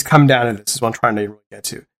that it's come down to this, is what I'm trying to really get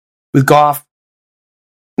to. With Goff,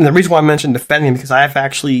 and the reason why I mentioned defending, because I have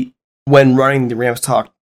actually, when running the Rams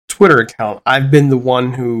Talk Twitter account, I've been the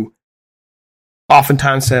one who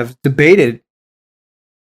oftentimes have debated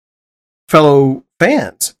fellow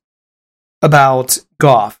fans about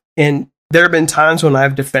Goff. And there have been times when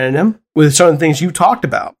I've defended him with certain things you talked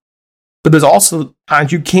about. But there's also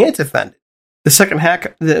times you can't defend it. The second half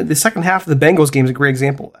of the Bengals game is a great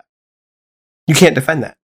example of that. You can't defend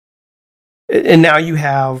that. And now you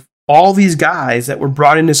have all these guys that were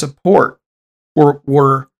brought in to support,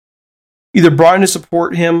 were either brought in to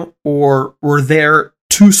support him or were there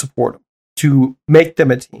to support him, to make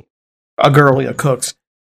them a team. A Gurley, a Cooks.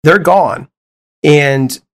 They're gone.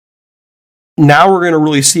 And now we're going to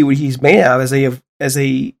really see what he's made of as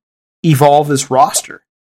they evolve this roster.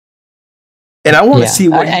 And I want to see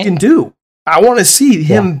what he can do. I want to see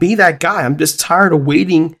him be that guy. I'm just tired of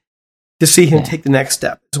waiting to see him take the next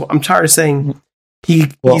step. So I'm tired of saying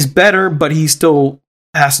he's better, but he still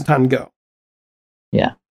has some time to go.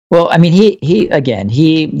 Yeah. Well, I mean,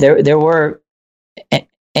 there were,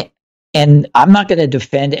 and I'm not going to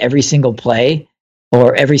defend every single play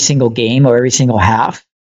or every single game or every single half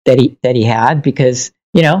that he had, because,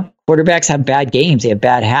 quarterbacks have bad games. They have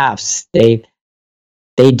bad halves. They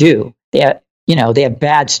do. They have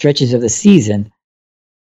bad stretches of the season.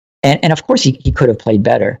 And of course he could have played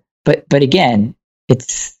better. But again,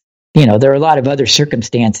 it's, there are a lot of other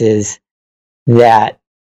circumstances that,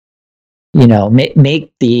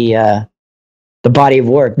 make the body of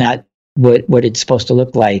work not what it's supposed to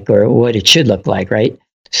look like or what it should look like, right?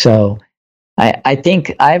 So I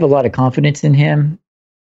think I have a lot of confidence in him,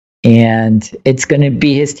 and it's going to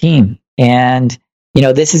be his team. And,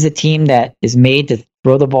 this is a team that is made to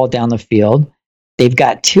throw the ball down the field. They've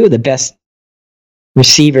got two of the best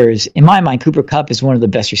receivers. In my mind, Cooper Kupp is one of the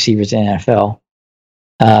best receivers in the NFL.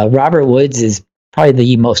 Robert Woods is probably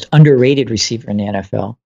the most underrated receiver in the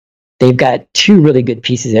NFL. They've got two really good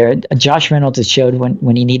pieces there. Josh Reynolds has showed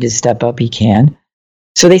when he needed to step up, he can.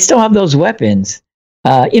 So they still have those weapons.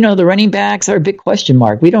 The running backs are a big question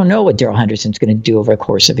mark. We don't know what Darrell Henderson's going to do over the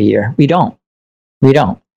course of a year. We don't. We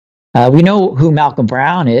know who Malcolm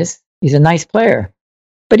Brown is. He's a nice player,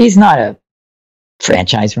 but he's not a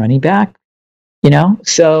franchise running back.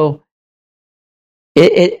 So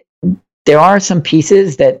there are some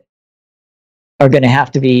pieces that are going to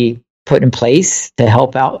have to be put in place to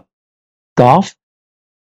help out Goff.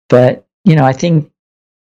 But, I think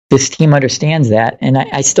this team understands that. And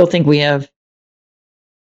I still think we have,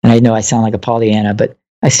 and I know I sound like a Pollyanna, but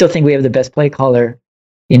I still think we have the best play caller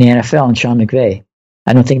in the NFL in Sean McVay.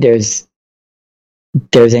 I don't think there's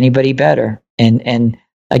anybody better. And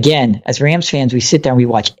again, as Rams fans, we sit there and we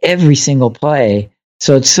watch every single play.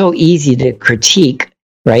 So it's so easy to critique,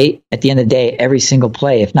 right? At the end of the day, every single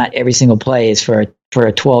play, if not every single play, is for a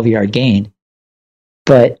 12-yard gain.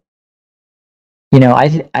 But,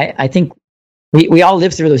 I think we all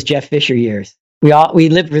lived through those Jeff Fisher years. We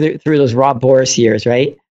lived through those Rob Boris years,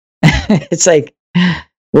 right? It's like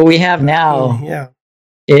what we have now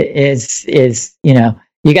is you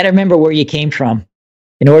got to remember where you came from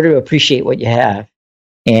in order to appreciate what you have.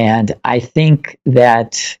 And I think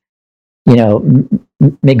that,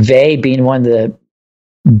 McVay being one of the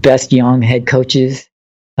best young head coaches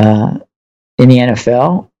in the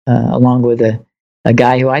NFL, along with a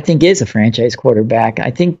guy who I think is a franchise quarterback,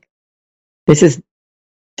 I think this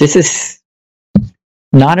is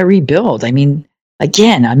not a rebuild. I mean,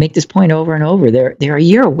 again, I make this point over and over. They're a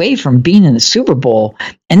year away from being in the Super Bowl,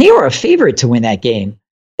 and they were a favorite to win that game.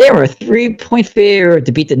 They were a 3-point favorite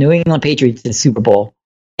to beat the New England Patriots in the Super Bowl.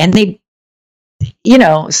 And they,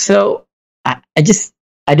 so I just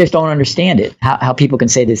don't understand it, how people can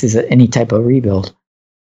say this is any type of rebuild.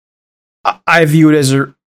 I view it as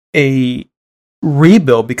a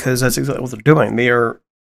rebuild because that's exactly what they're doing. They are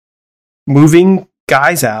moving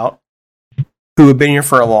guys out who have been here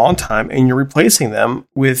for a long time, and you're replacing them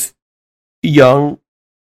with young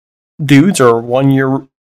dudes or 1-year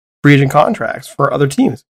free agent contracts for other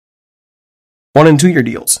teams. 1- and 2-year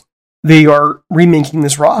deals. They are remaking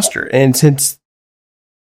this roster, and since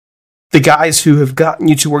the guys who have gotten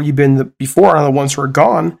you to where you've been before are the ones who are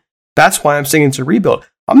gone. That's why I'm saying it's a rebuild.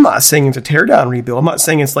 I'm not saying it's a teardown rebuild. I'm not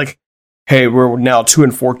saying it's like, hey, we're now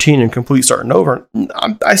 2-14 and complete starting over.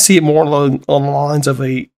 I see it more along the lines of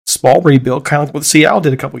a small rebuild, kind of like what Seattle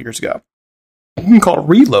did a couple years ago. You can call it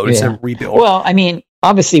reload instead of rebuild. Well, I mean,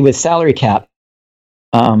 obviously with salary cap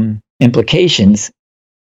implications,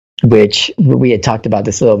 which we had talked about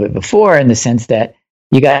this a little bit before, in the sense that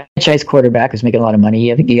you got a franchise quarterback who's making a lot of money.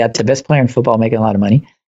 You got the best player in football making a lot of money.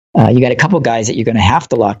 You got a couple guys that you're going to have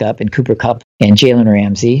to lock up in Cooper Kupp and Jalen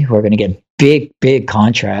Ramsey, who are going to get big, big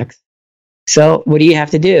contracts. So what do you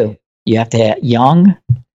have to do? You have to have young,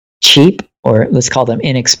 cheap, or let's call them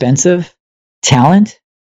inexpensive talent,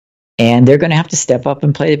 and they're going to have to step up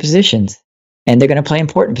and play the positions, and they're going to play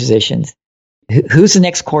important positions. Who's the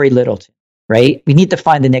next Corey Littleton, right? We need to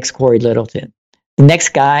find the next Corey Littleton, the next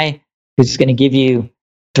guy who's going to give you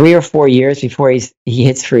 3 or 4 years before he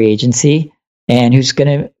hits free agency, and who's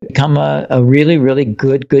going to become a really, really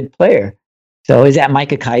good player. So is that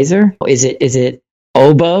Micah Kiser? Is it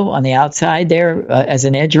Obo on the outside there as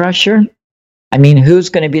an edge rusher? I mean, who's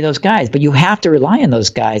going to be those guys? But you have to rely on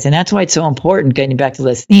those guys, and that's why it's so important, getting back to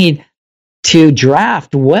Les Snead, to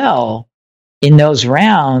draft well in those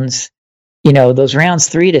rounds, those rounds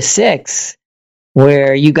 3 to 6,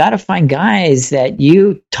 where you got to find guys that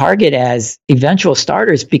you target as eventual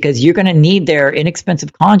starters, because you're going to need their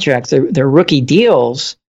inexpensive contracts, their rookie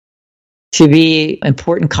deals, to be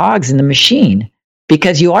important cogs in the machine,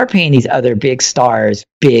 because you are paying these other big stars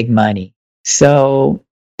big money. So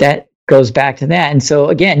that goes back to that. And so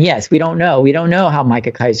again, yes, we don't know. We don't know how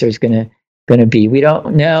Micah Kiser is going to be. We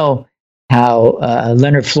don't know how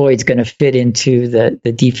Leonard Floyd's going to fit into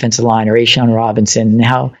the defensive line, or Ashawn Robinson, and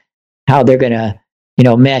how they're going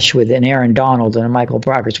to mesh with an Aaron Donald and a Michael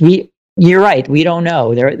Brockers. You're right. We don't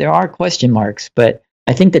know. There are question marks, but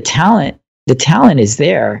I think the talent is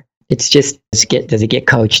there. It's just, does it get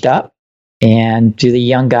coached up, and do the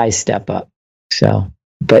young guys step up? So,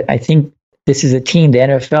 but I think this is a team, the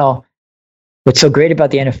NFL. What's so great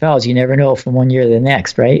about the NFL is you never know from one year to the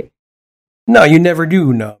next, right? No, you never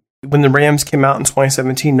do know. When the Rams came out in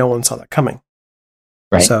 2017, no one saw that coming.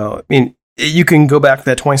 Right. So, I mean, you can go back to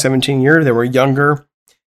that 2017 year. They were younger.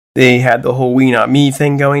 They had the whole we not me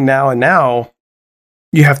thing going now. And now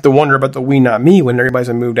you have to wonder about the we not me when everybody's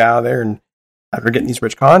moved out of there and after getting these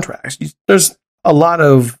rich contracts. There's a lot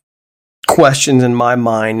of questions in my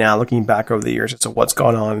mind now, looking back over the years as to what's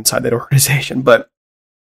going on inside that organization. But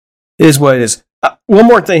it is what it is. One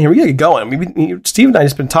more thing here. We got to get going. Steve and I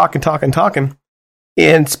just been talking.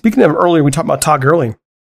 And speaking of earlier, we talked about Todd Gurley.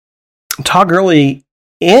 Todd Gurley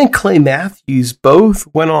and Clay Matthews both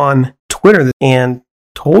went on Twitter and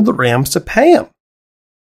told the Rams to pay him,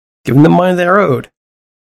 giving them money they're owed.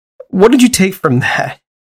 What did you take from that?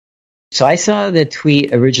 So I saw the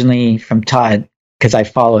tweet originally from Todd, because I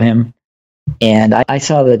follow him, and I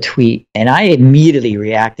saw the tweet, and I immediately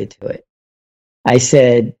reacted to it. I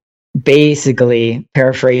said, basically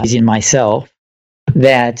paraphrasing myself,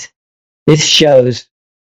 that this shows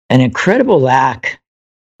an incredible lack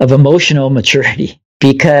of emotional maturity,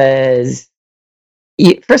 because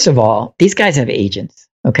first of all, these guys have agents,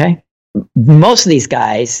 okay? Most of these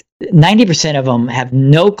guys, 90% of them, have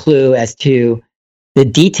no clue as to the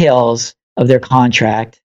details of their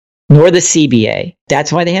contract, nor the CBA.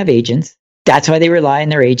 That's why they have agents. That's why they rely on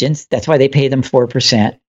their agents. That's why they pay them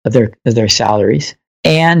 4% of their salaries.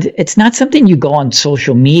 And it's not something you go on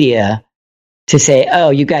social media to say, oh,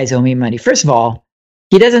 you guys owe me money. First of all,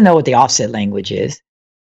 he doesn't know what the offset language is.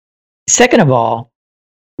 Second of all,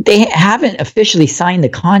 they haven't officially signed the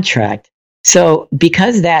contract. So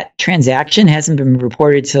because that transaction hasn't been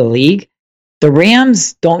reported to the league, the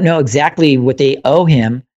Rams don't know exactly what they owe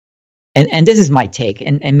him. And this is my take,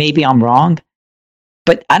 and maybe I'm wrong,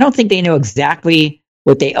 but I don't think they know exactly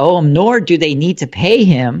what they owe him, nor do they need to pay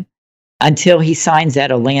him until he signs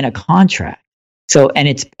that Atlanta contract. So,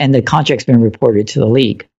 and the contract's been reported to the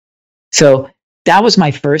league. So that was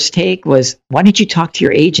my first take, was why didn't you talk to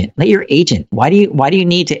your agent? Let your agent. Why do you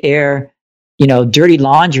need to air, dirty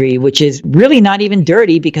laundry, which is really not even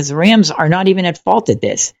dirty, because the Rams are not even at fault at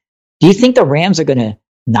this. Do you think the Rams are going to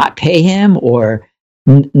not pay him, or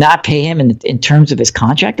not pay him in terms of his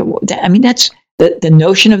contract? I mean, that's the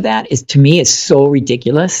notion of that is, to me, is so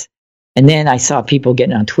ridiculous. And then I saw people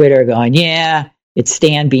getting on Twitter going, yeah, it's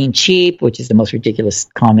Stan being cheap, which is the most ridiculous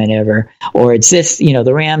comment ever. Or it's this,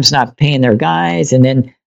 the Rams not paying their guys. And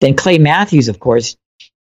then Clay Matthews, of course,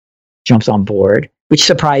 jumps on board, which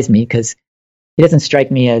surprised me, because he doesn't strike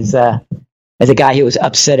me as a guy who was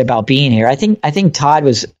upset about being here. I think Todd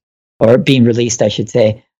was, or being released, I should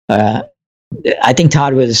say. I think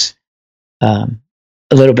Todd was a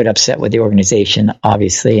little bit upset with the organization,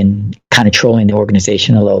 obviously, and kind of trolling the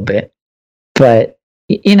organization a little bit. But,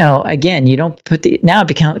 you know, again, you don't put now it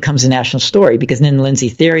becomes a national story, because then Lindsay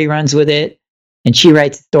Theory runs with it and she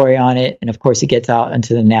writes a story on it. And of course it gets out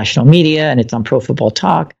into the national media and it's on Pro Football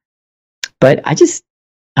Talk. But I'm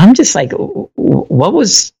just like, what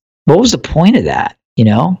was the point of that? You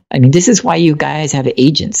know, I mean, this is why you guys have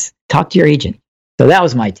agents. Talk to your agent. So that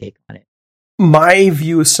was my take on it. My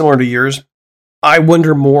view is similar to yours. I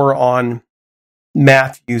wonder more on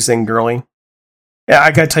Matthews than Gurley. Yeah,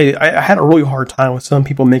 I gotta tell you, I had a really hard time with some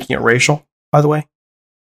people making it racial, by the way.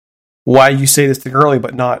 Why you say this to Gurley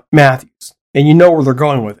but not Matthews? And you know where they're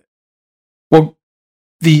going with it. Well,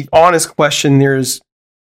 the honest question there is,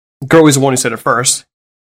 Gurley's the one who said it first.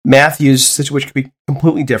 Matthews' situation could be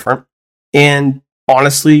completely different. And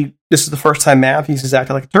honestly, this is the first time Matthews has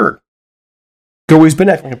acted like a turd. Gurley's been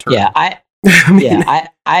acting like a turd. Yeah,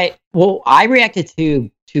 I reacted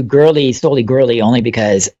to Gurley, solely Gurley, only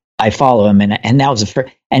because I follow him, and that was the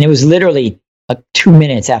first, and it was literally 2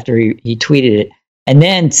 minutes after he tweeted it, and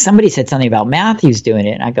then somebody said something about Matthews doing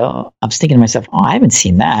it, and I was thinking to myself, oh, I haven't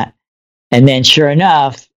seen that, and then sure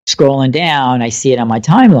enough, scrolling down, I see it on my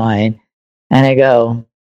timeline, and I go,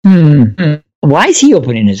 why is he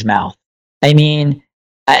opening his mouth? I mean,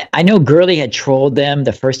 I know Gurley had trolled them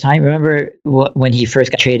the first time. Remember when he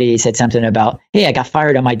first got traded, he said something about, hey, I got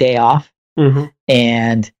fired on my day off. Mm-hmm.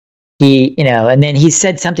 And he, you know, and then he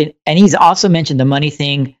said something, and he's also mentioned the money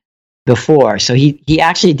thing before. So he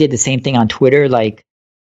actually did the same thing on Twitter, like,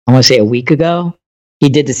 I want to say a week ago. He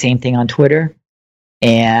did the same thing on Twitter.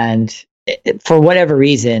 And for whatever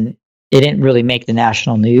reason, it didn't really make the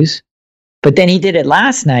national news. But then he did it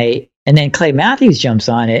last night, and then Clay Matthews jumps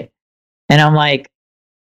on it. And I'm like,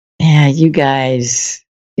 yeah, you guys,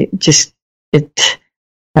 I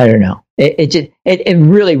don't know. It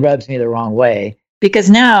really rubs me the wrong way, because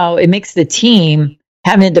now it makes the team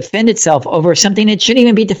having to defend itself over something it shouldn't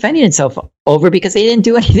even be defending itself over, because they didn't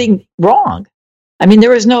do anything wrong. I mean,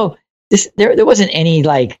 there wasn't any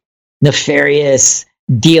like nefarious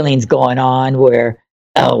dealings going on where,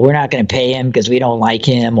 oh, we're not going to pay him because we don't like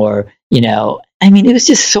him, or, you know, I mean, it was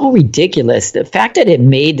just so ridiculous. The fact that it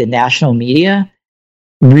made the national media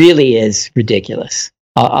really is ridiculous.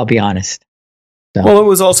 I'll be honest. So. Well, it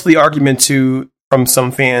was also the argument from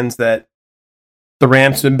some fans that the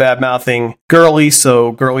Rams have been bad-mouthing Gurley,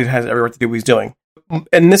 so Gurley has every right to do what he's doing.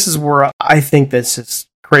 And this is where I think that's just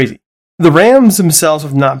crazy. The Rams themselves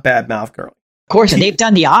have not bad-mouthed Gurley. Of course, and they've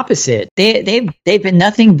done the opposite. They've been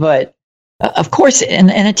nothing but, of course,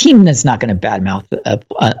 and a team that's not going to badmouth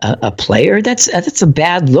a player, that's a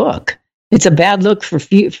bad look. It's a bad look for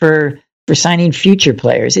signing future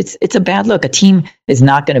players. It's a bad look. A team is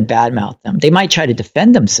not going to badmouth them. They might try to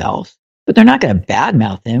defend themselves, but they're not going to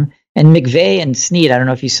badmouth them. And McVay and Snead, I don't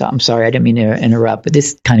know if you saw, I'm sorry, I didn't mean to interrupt, but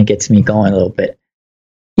this kind of gets me going a little bit.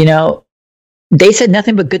 You know, they said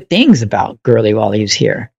nothing but good things about Gurley while he was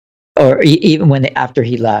here, or even after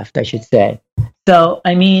he left, I should say. So,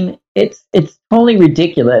 I mean, it's totally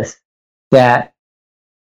ridiculous that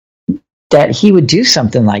he would do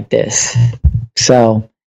something like this. So,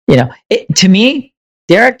 you know, to me,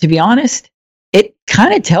 Derek, to be honest, it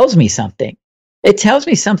kind of tells me something. It tells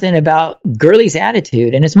me something about Gurley's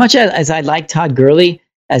attitude. And as much as I like Todd Gurley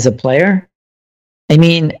as a player, I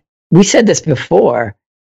mean, we said this before.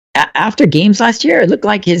 After games last year, it looked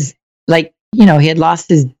like he had lost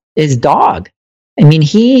his dog. I mean,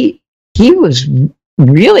 he was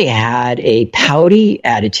really had a pouty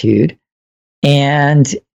attitude,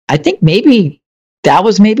 and I think maybe that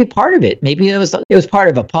was part of it. Maybe it was part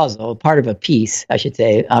of a puzzle, part of a piece, I should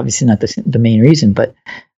say. Obviously not the main reason, but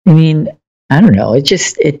I mean, I don't know. It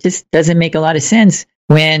just doesn't make a lot of sense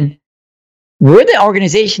when we're the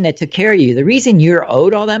organization that took care of you. The reason you're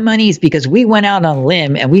owed all that money is because we went out on a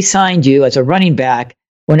limb and we signed you as a running back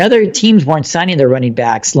when other teams weren't signing their running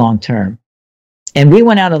backs long term. And we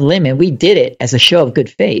went out on a limb and we did it as a show of good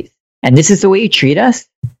faith. And this is the way you treat us?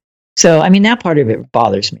 So, I mean, that part of it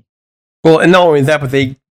bothers me. Well, and not only that, but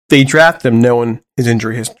they draft him knowing his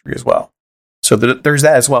injury history as well. So there's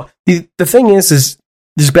that as well. The thing is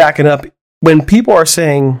just backing up, when people are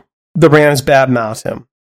saying the Rams badmouth him,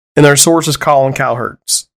 and their sources Colin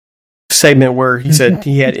Cowherd's segment where he said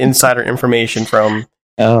he had insider information from.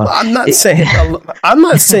 I'm not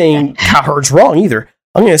saying Cowherd's wrong either.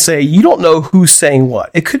 I'm going to say you don't know who's saying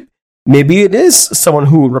what. Maybe it is someone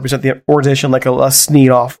who would represent the organization, like a Snead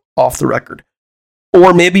off the record,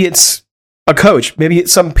 or maybe it's a coach. Maybe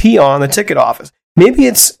it's some peon in the ticket office. Maybe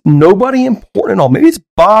it's nobody important at all. Maybe it's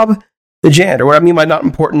Bob the janitor. What I mean by not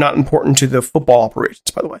important to the football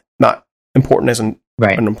operations, by the way, not important as an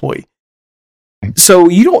employee. So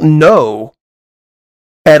you don't know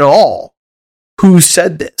at all who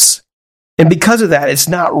said this. And because of that, it's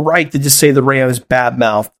not right to just say the Rams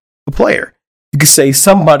badmouthed the player. You could say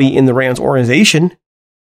somebody in the Rams organization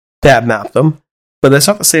badmouthed them, but that's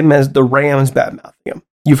not the same as the Rams badmouthing him.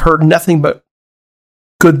 You've heard nothing but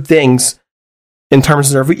good things in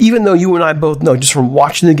terms of, even though you and I both know just from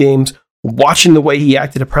watching the games, watching the way he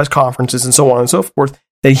acted at press conferences and so on and so forth,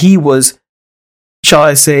 that he was, shall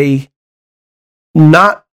I say,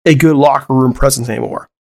 not a good locker room presence anymore.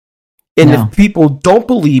 And if people don't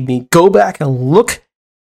believe me, go back and look,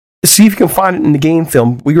 see if you can find it in the game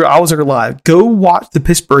film. I was there live. Go watch the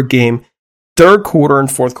Pittsburgh game, third quarter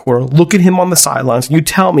and fourth quarter. Look at him on the sidelines. You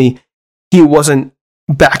tell me he wasn't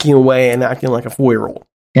backing away and acting like a 4-year-old.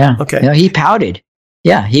 Yeah. Okay. No, he pouted.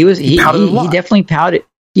 Yeah, he definitely pouted.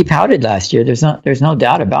 He pouted last year. There's no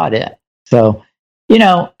doubt about it. So,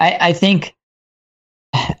 I think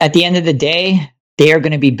at the end of the day, they are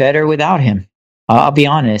going to be better without him. I'll be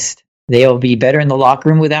honest. They'll be better in the locker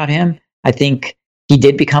room without him. I think he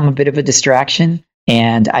did become a bit of a distraction,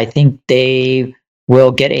 and I think they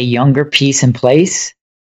will get a younger piece in place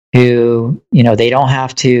who, they don't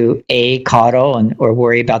have to coddle or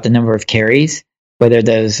worry about the number of carries, whether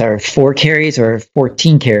those are 4 carries or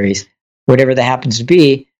 14 carries, whatever that happens to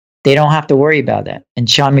be. They don't have to worry about that. And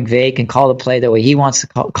Sean McVay can call the play the way he wants to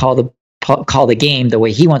call the game the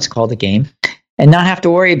way he wants to call the game, and not have to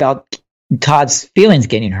worry about Todd's feelings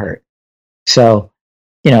getting hurt. So,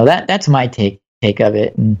 that's my take of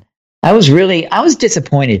it. And I was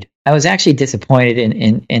disappointed. I was actually disappointed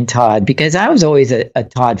in Todd, because I was always a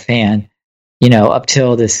Todd fan, up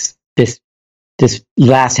till this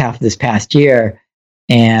last half of this past year.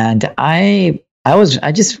 And I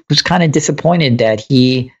just was kind of disappointed that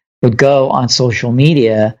he would go on social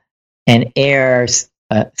media and air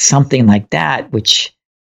something like that, which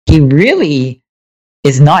he really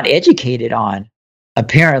is not educated on,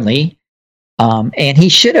 apparently. And he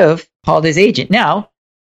should have called his agent. Now,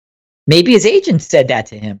 maybe his agent said that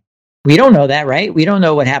to him. We don't know that, right? We don't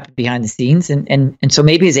know what happened behind the scenes. And so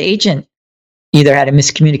maybe his agent either had a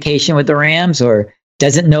miscommunication with the Rams or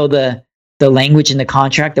doesn't know the language in the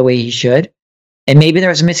contract the way he should. And maybe there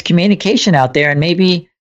was a miscommunication out there, and maybe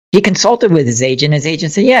he consulted with his agent. His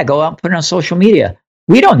agent said, yeah, go out and put it on social media.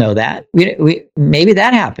 We don't know that. We maybe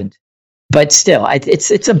that happened. But still,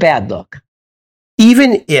 it's a bad look.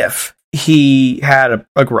 Even if he had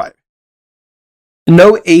a gripe,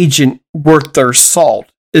 no agent worth their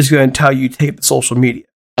salt is going to tell you to take the social media.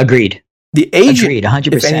 Agreed. The agent, Agreed,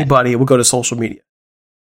 100%. if anybody, will go to social media.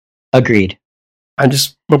 Agreed. I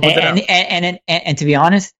just put that out. And to be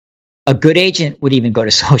honest, a good agent would even go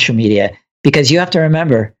to social media, because you have to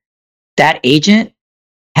remember that agent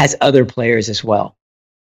has other players as well.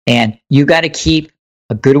 And you got to keep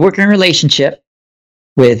a good working relationship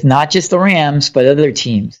with not just the Rams, but other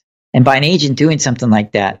teams. And by an agent doing something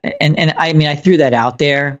like that, and I mean, I threw that out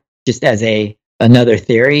there just as another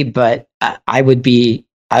theory, but I would be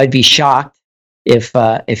shocked if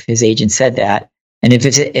his agent said that. And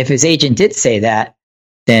if his agent did say that,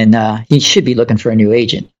 then he should be looking for a new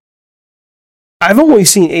agent. I've only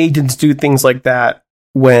seen agents do things like that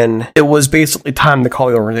when it was basically time to call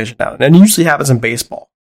the organization down. And it usually happens in baseball.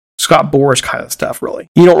 Scott Boras kind of stuff, really.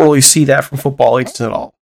 You don't really see that from football agents at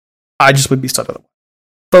all. I just would be stuck with it.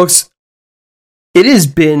 Folks, it has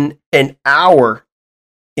been an hour,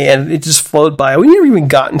 and it just flowed by. We never even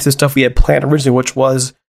got into the stuff we had planned originally, which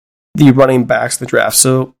was the running backs of the draft.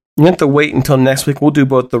 So you have to wait until next week. We'll do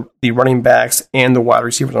both the running backs and the wide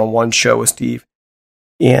receivers on one show with Steve.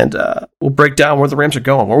 And we'll break down where the Rams are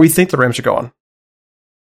going, where we think the Rams are going.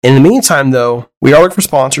 In the meantime, though, we are looking for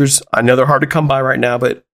sponsors. I know they're hard to come by right now,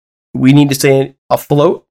 but we need to stay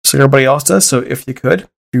afloat so everybody else does. So if you would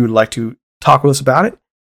like to talk with us about it,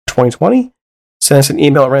 2020, send us an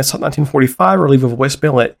email at rams1945 or leave a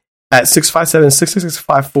voicemail at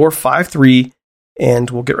 657-666-5453, and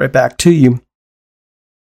we'll get right back to you.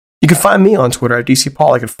 You can find me on Twitter at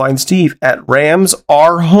DCPaul. You can find Steve at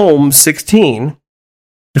RamsRHome16. You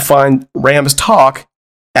can find Rams Talk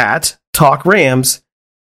at Talk Rams.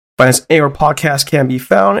 Find us anywhere podcasts can be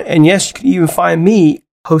found. And yes, you can even find me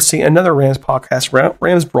hosting another Rams podcast,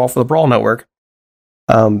 Rams Brawl, for the Brawl Network,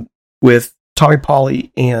 with Tommy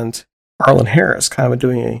Pauly and Arlen Harris, kind of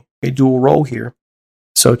doing a dual role here.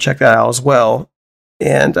 So check that out as well.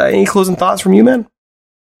 And any closing thoughts from you, man?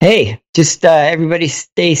 Hey, just everybody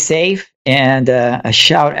stay safe, and a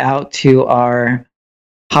shout out to our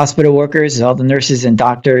hospital workers, all the nurses and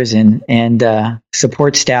doctors and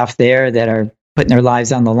support staff there that are putting their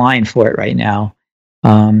lives on the line for it right now.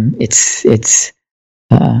 It's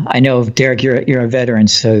I know, Derek, you're a veteran,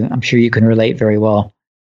 so I'm sure you can relate very well.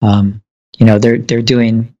 They're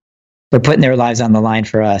putting their lives on the line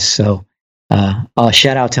for us. So I'll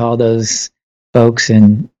shout out to all those folks,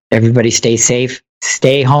 and everybody stay safe,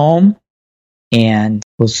 stay home, and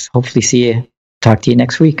we'll hopefully talk to you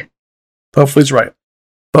next week. Hopefully he's right.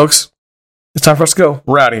 Folks, it's time for us to go.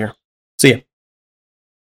 We're out of here. See ya.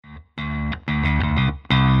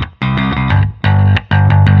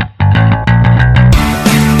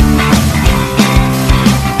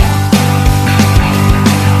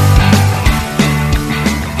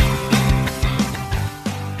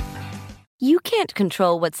 You can't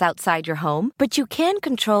control what's outside your home, but you can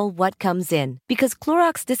control what comes in. Because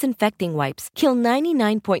Clorox disinfecting wipes kill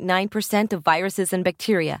 99.9% of viruses and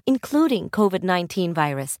bacteria, including COVID-19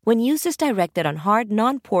 virus, when used as directed on hard,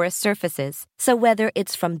 non-porous surfaces. So whether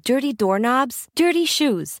it's from dirty doorknobs, dirty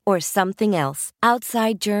shoes, or something else,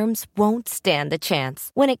 outside germs won't stand a chance.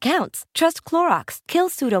 When it counts, trust Clorox. Kill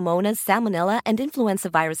Pseudomonas, Salmonella, and influenza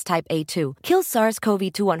virus type A2. Kill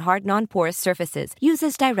SARS-CoV-2 on hard, non-porous surfaces. Use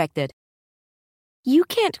as directed. You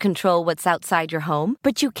can't control what's outside your home,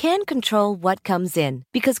 but you can control what comes in.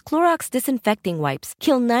 Because Clorox disinfecting wipes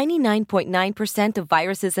kill 99.9% of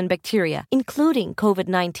viruses and bacteria, including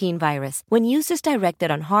COVID-19 virus, when used as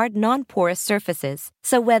directed on hard, non-porous surfaces.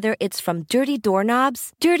 So whether it's from dirty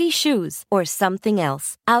doorknobs, dirty shoes, or something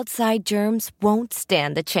else, outside germs won't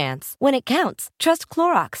stand a chance. When it counts, trust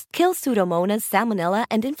Clorox. Kill Pseudomonas, Salmonella,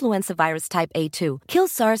 and influenza virus type A2. Kill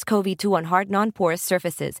SARS-CoV-2 on hard, non-porous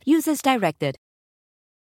surfaces. Use as directed.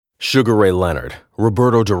 Sugar Ray Leonard,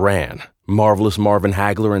 Roberto Duran, Marvelous Marvin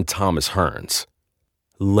Hagler, and Thomas Hearns.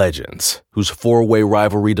 Legends, whose four-way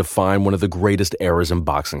rivalry defined one of the greatest eras in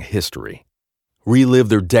boxing history. Relive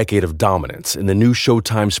their decade of dominance in the new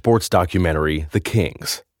Showtime sports documentary, The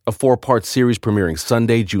Kings, a 4-part series premiering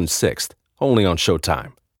Sunday, June 6th, only on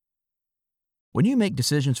Showtime. When you make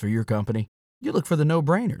decisions for your company, you look for the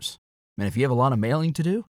no-brainers. And if you have a lot of mailing to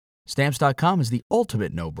do, Stamps.com is the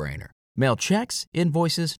ultimate no-brainer. Mail checks,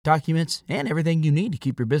 invoices, documents, and everything you need to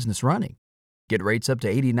keep your business running. Get rates up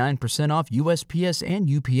to 89% off USPS and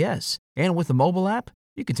UPS. And with the mobile app,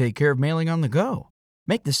 you can take care of mailing on the go.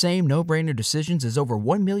 Make the same no-brainer decisions as over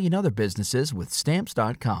 1 million other businesses with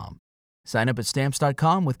Stamps.com. Sign up at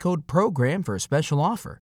Stamps.com with code PROGRAM for a special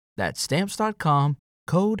offer. That's Stamps.com,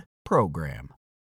 code PROGRAM.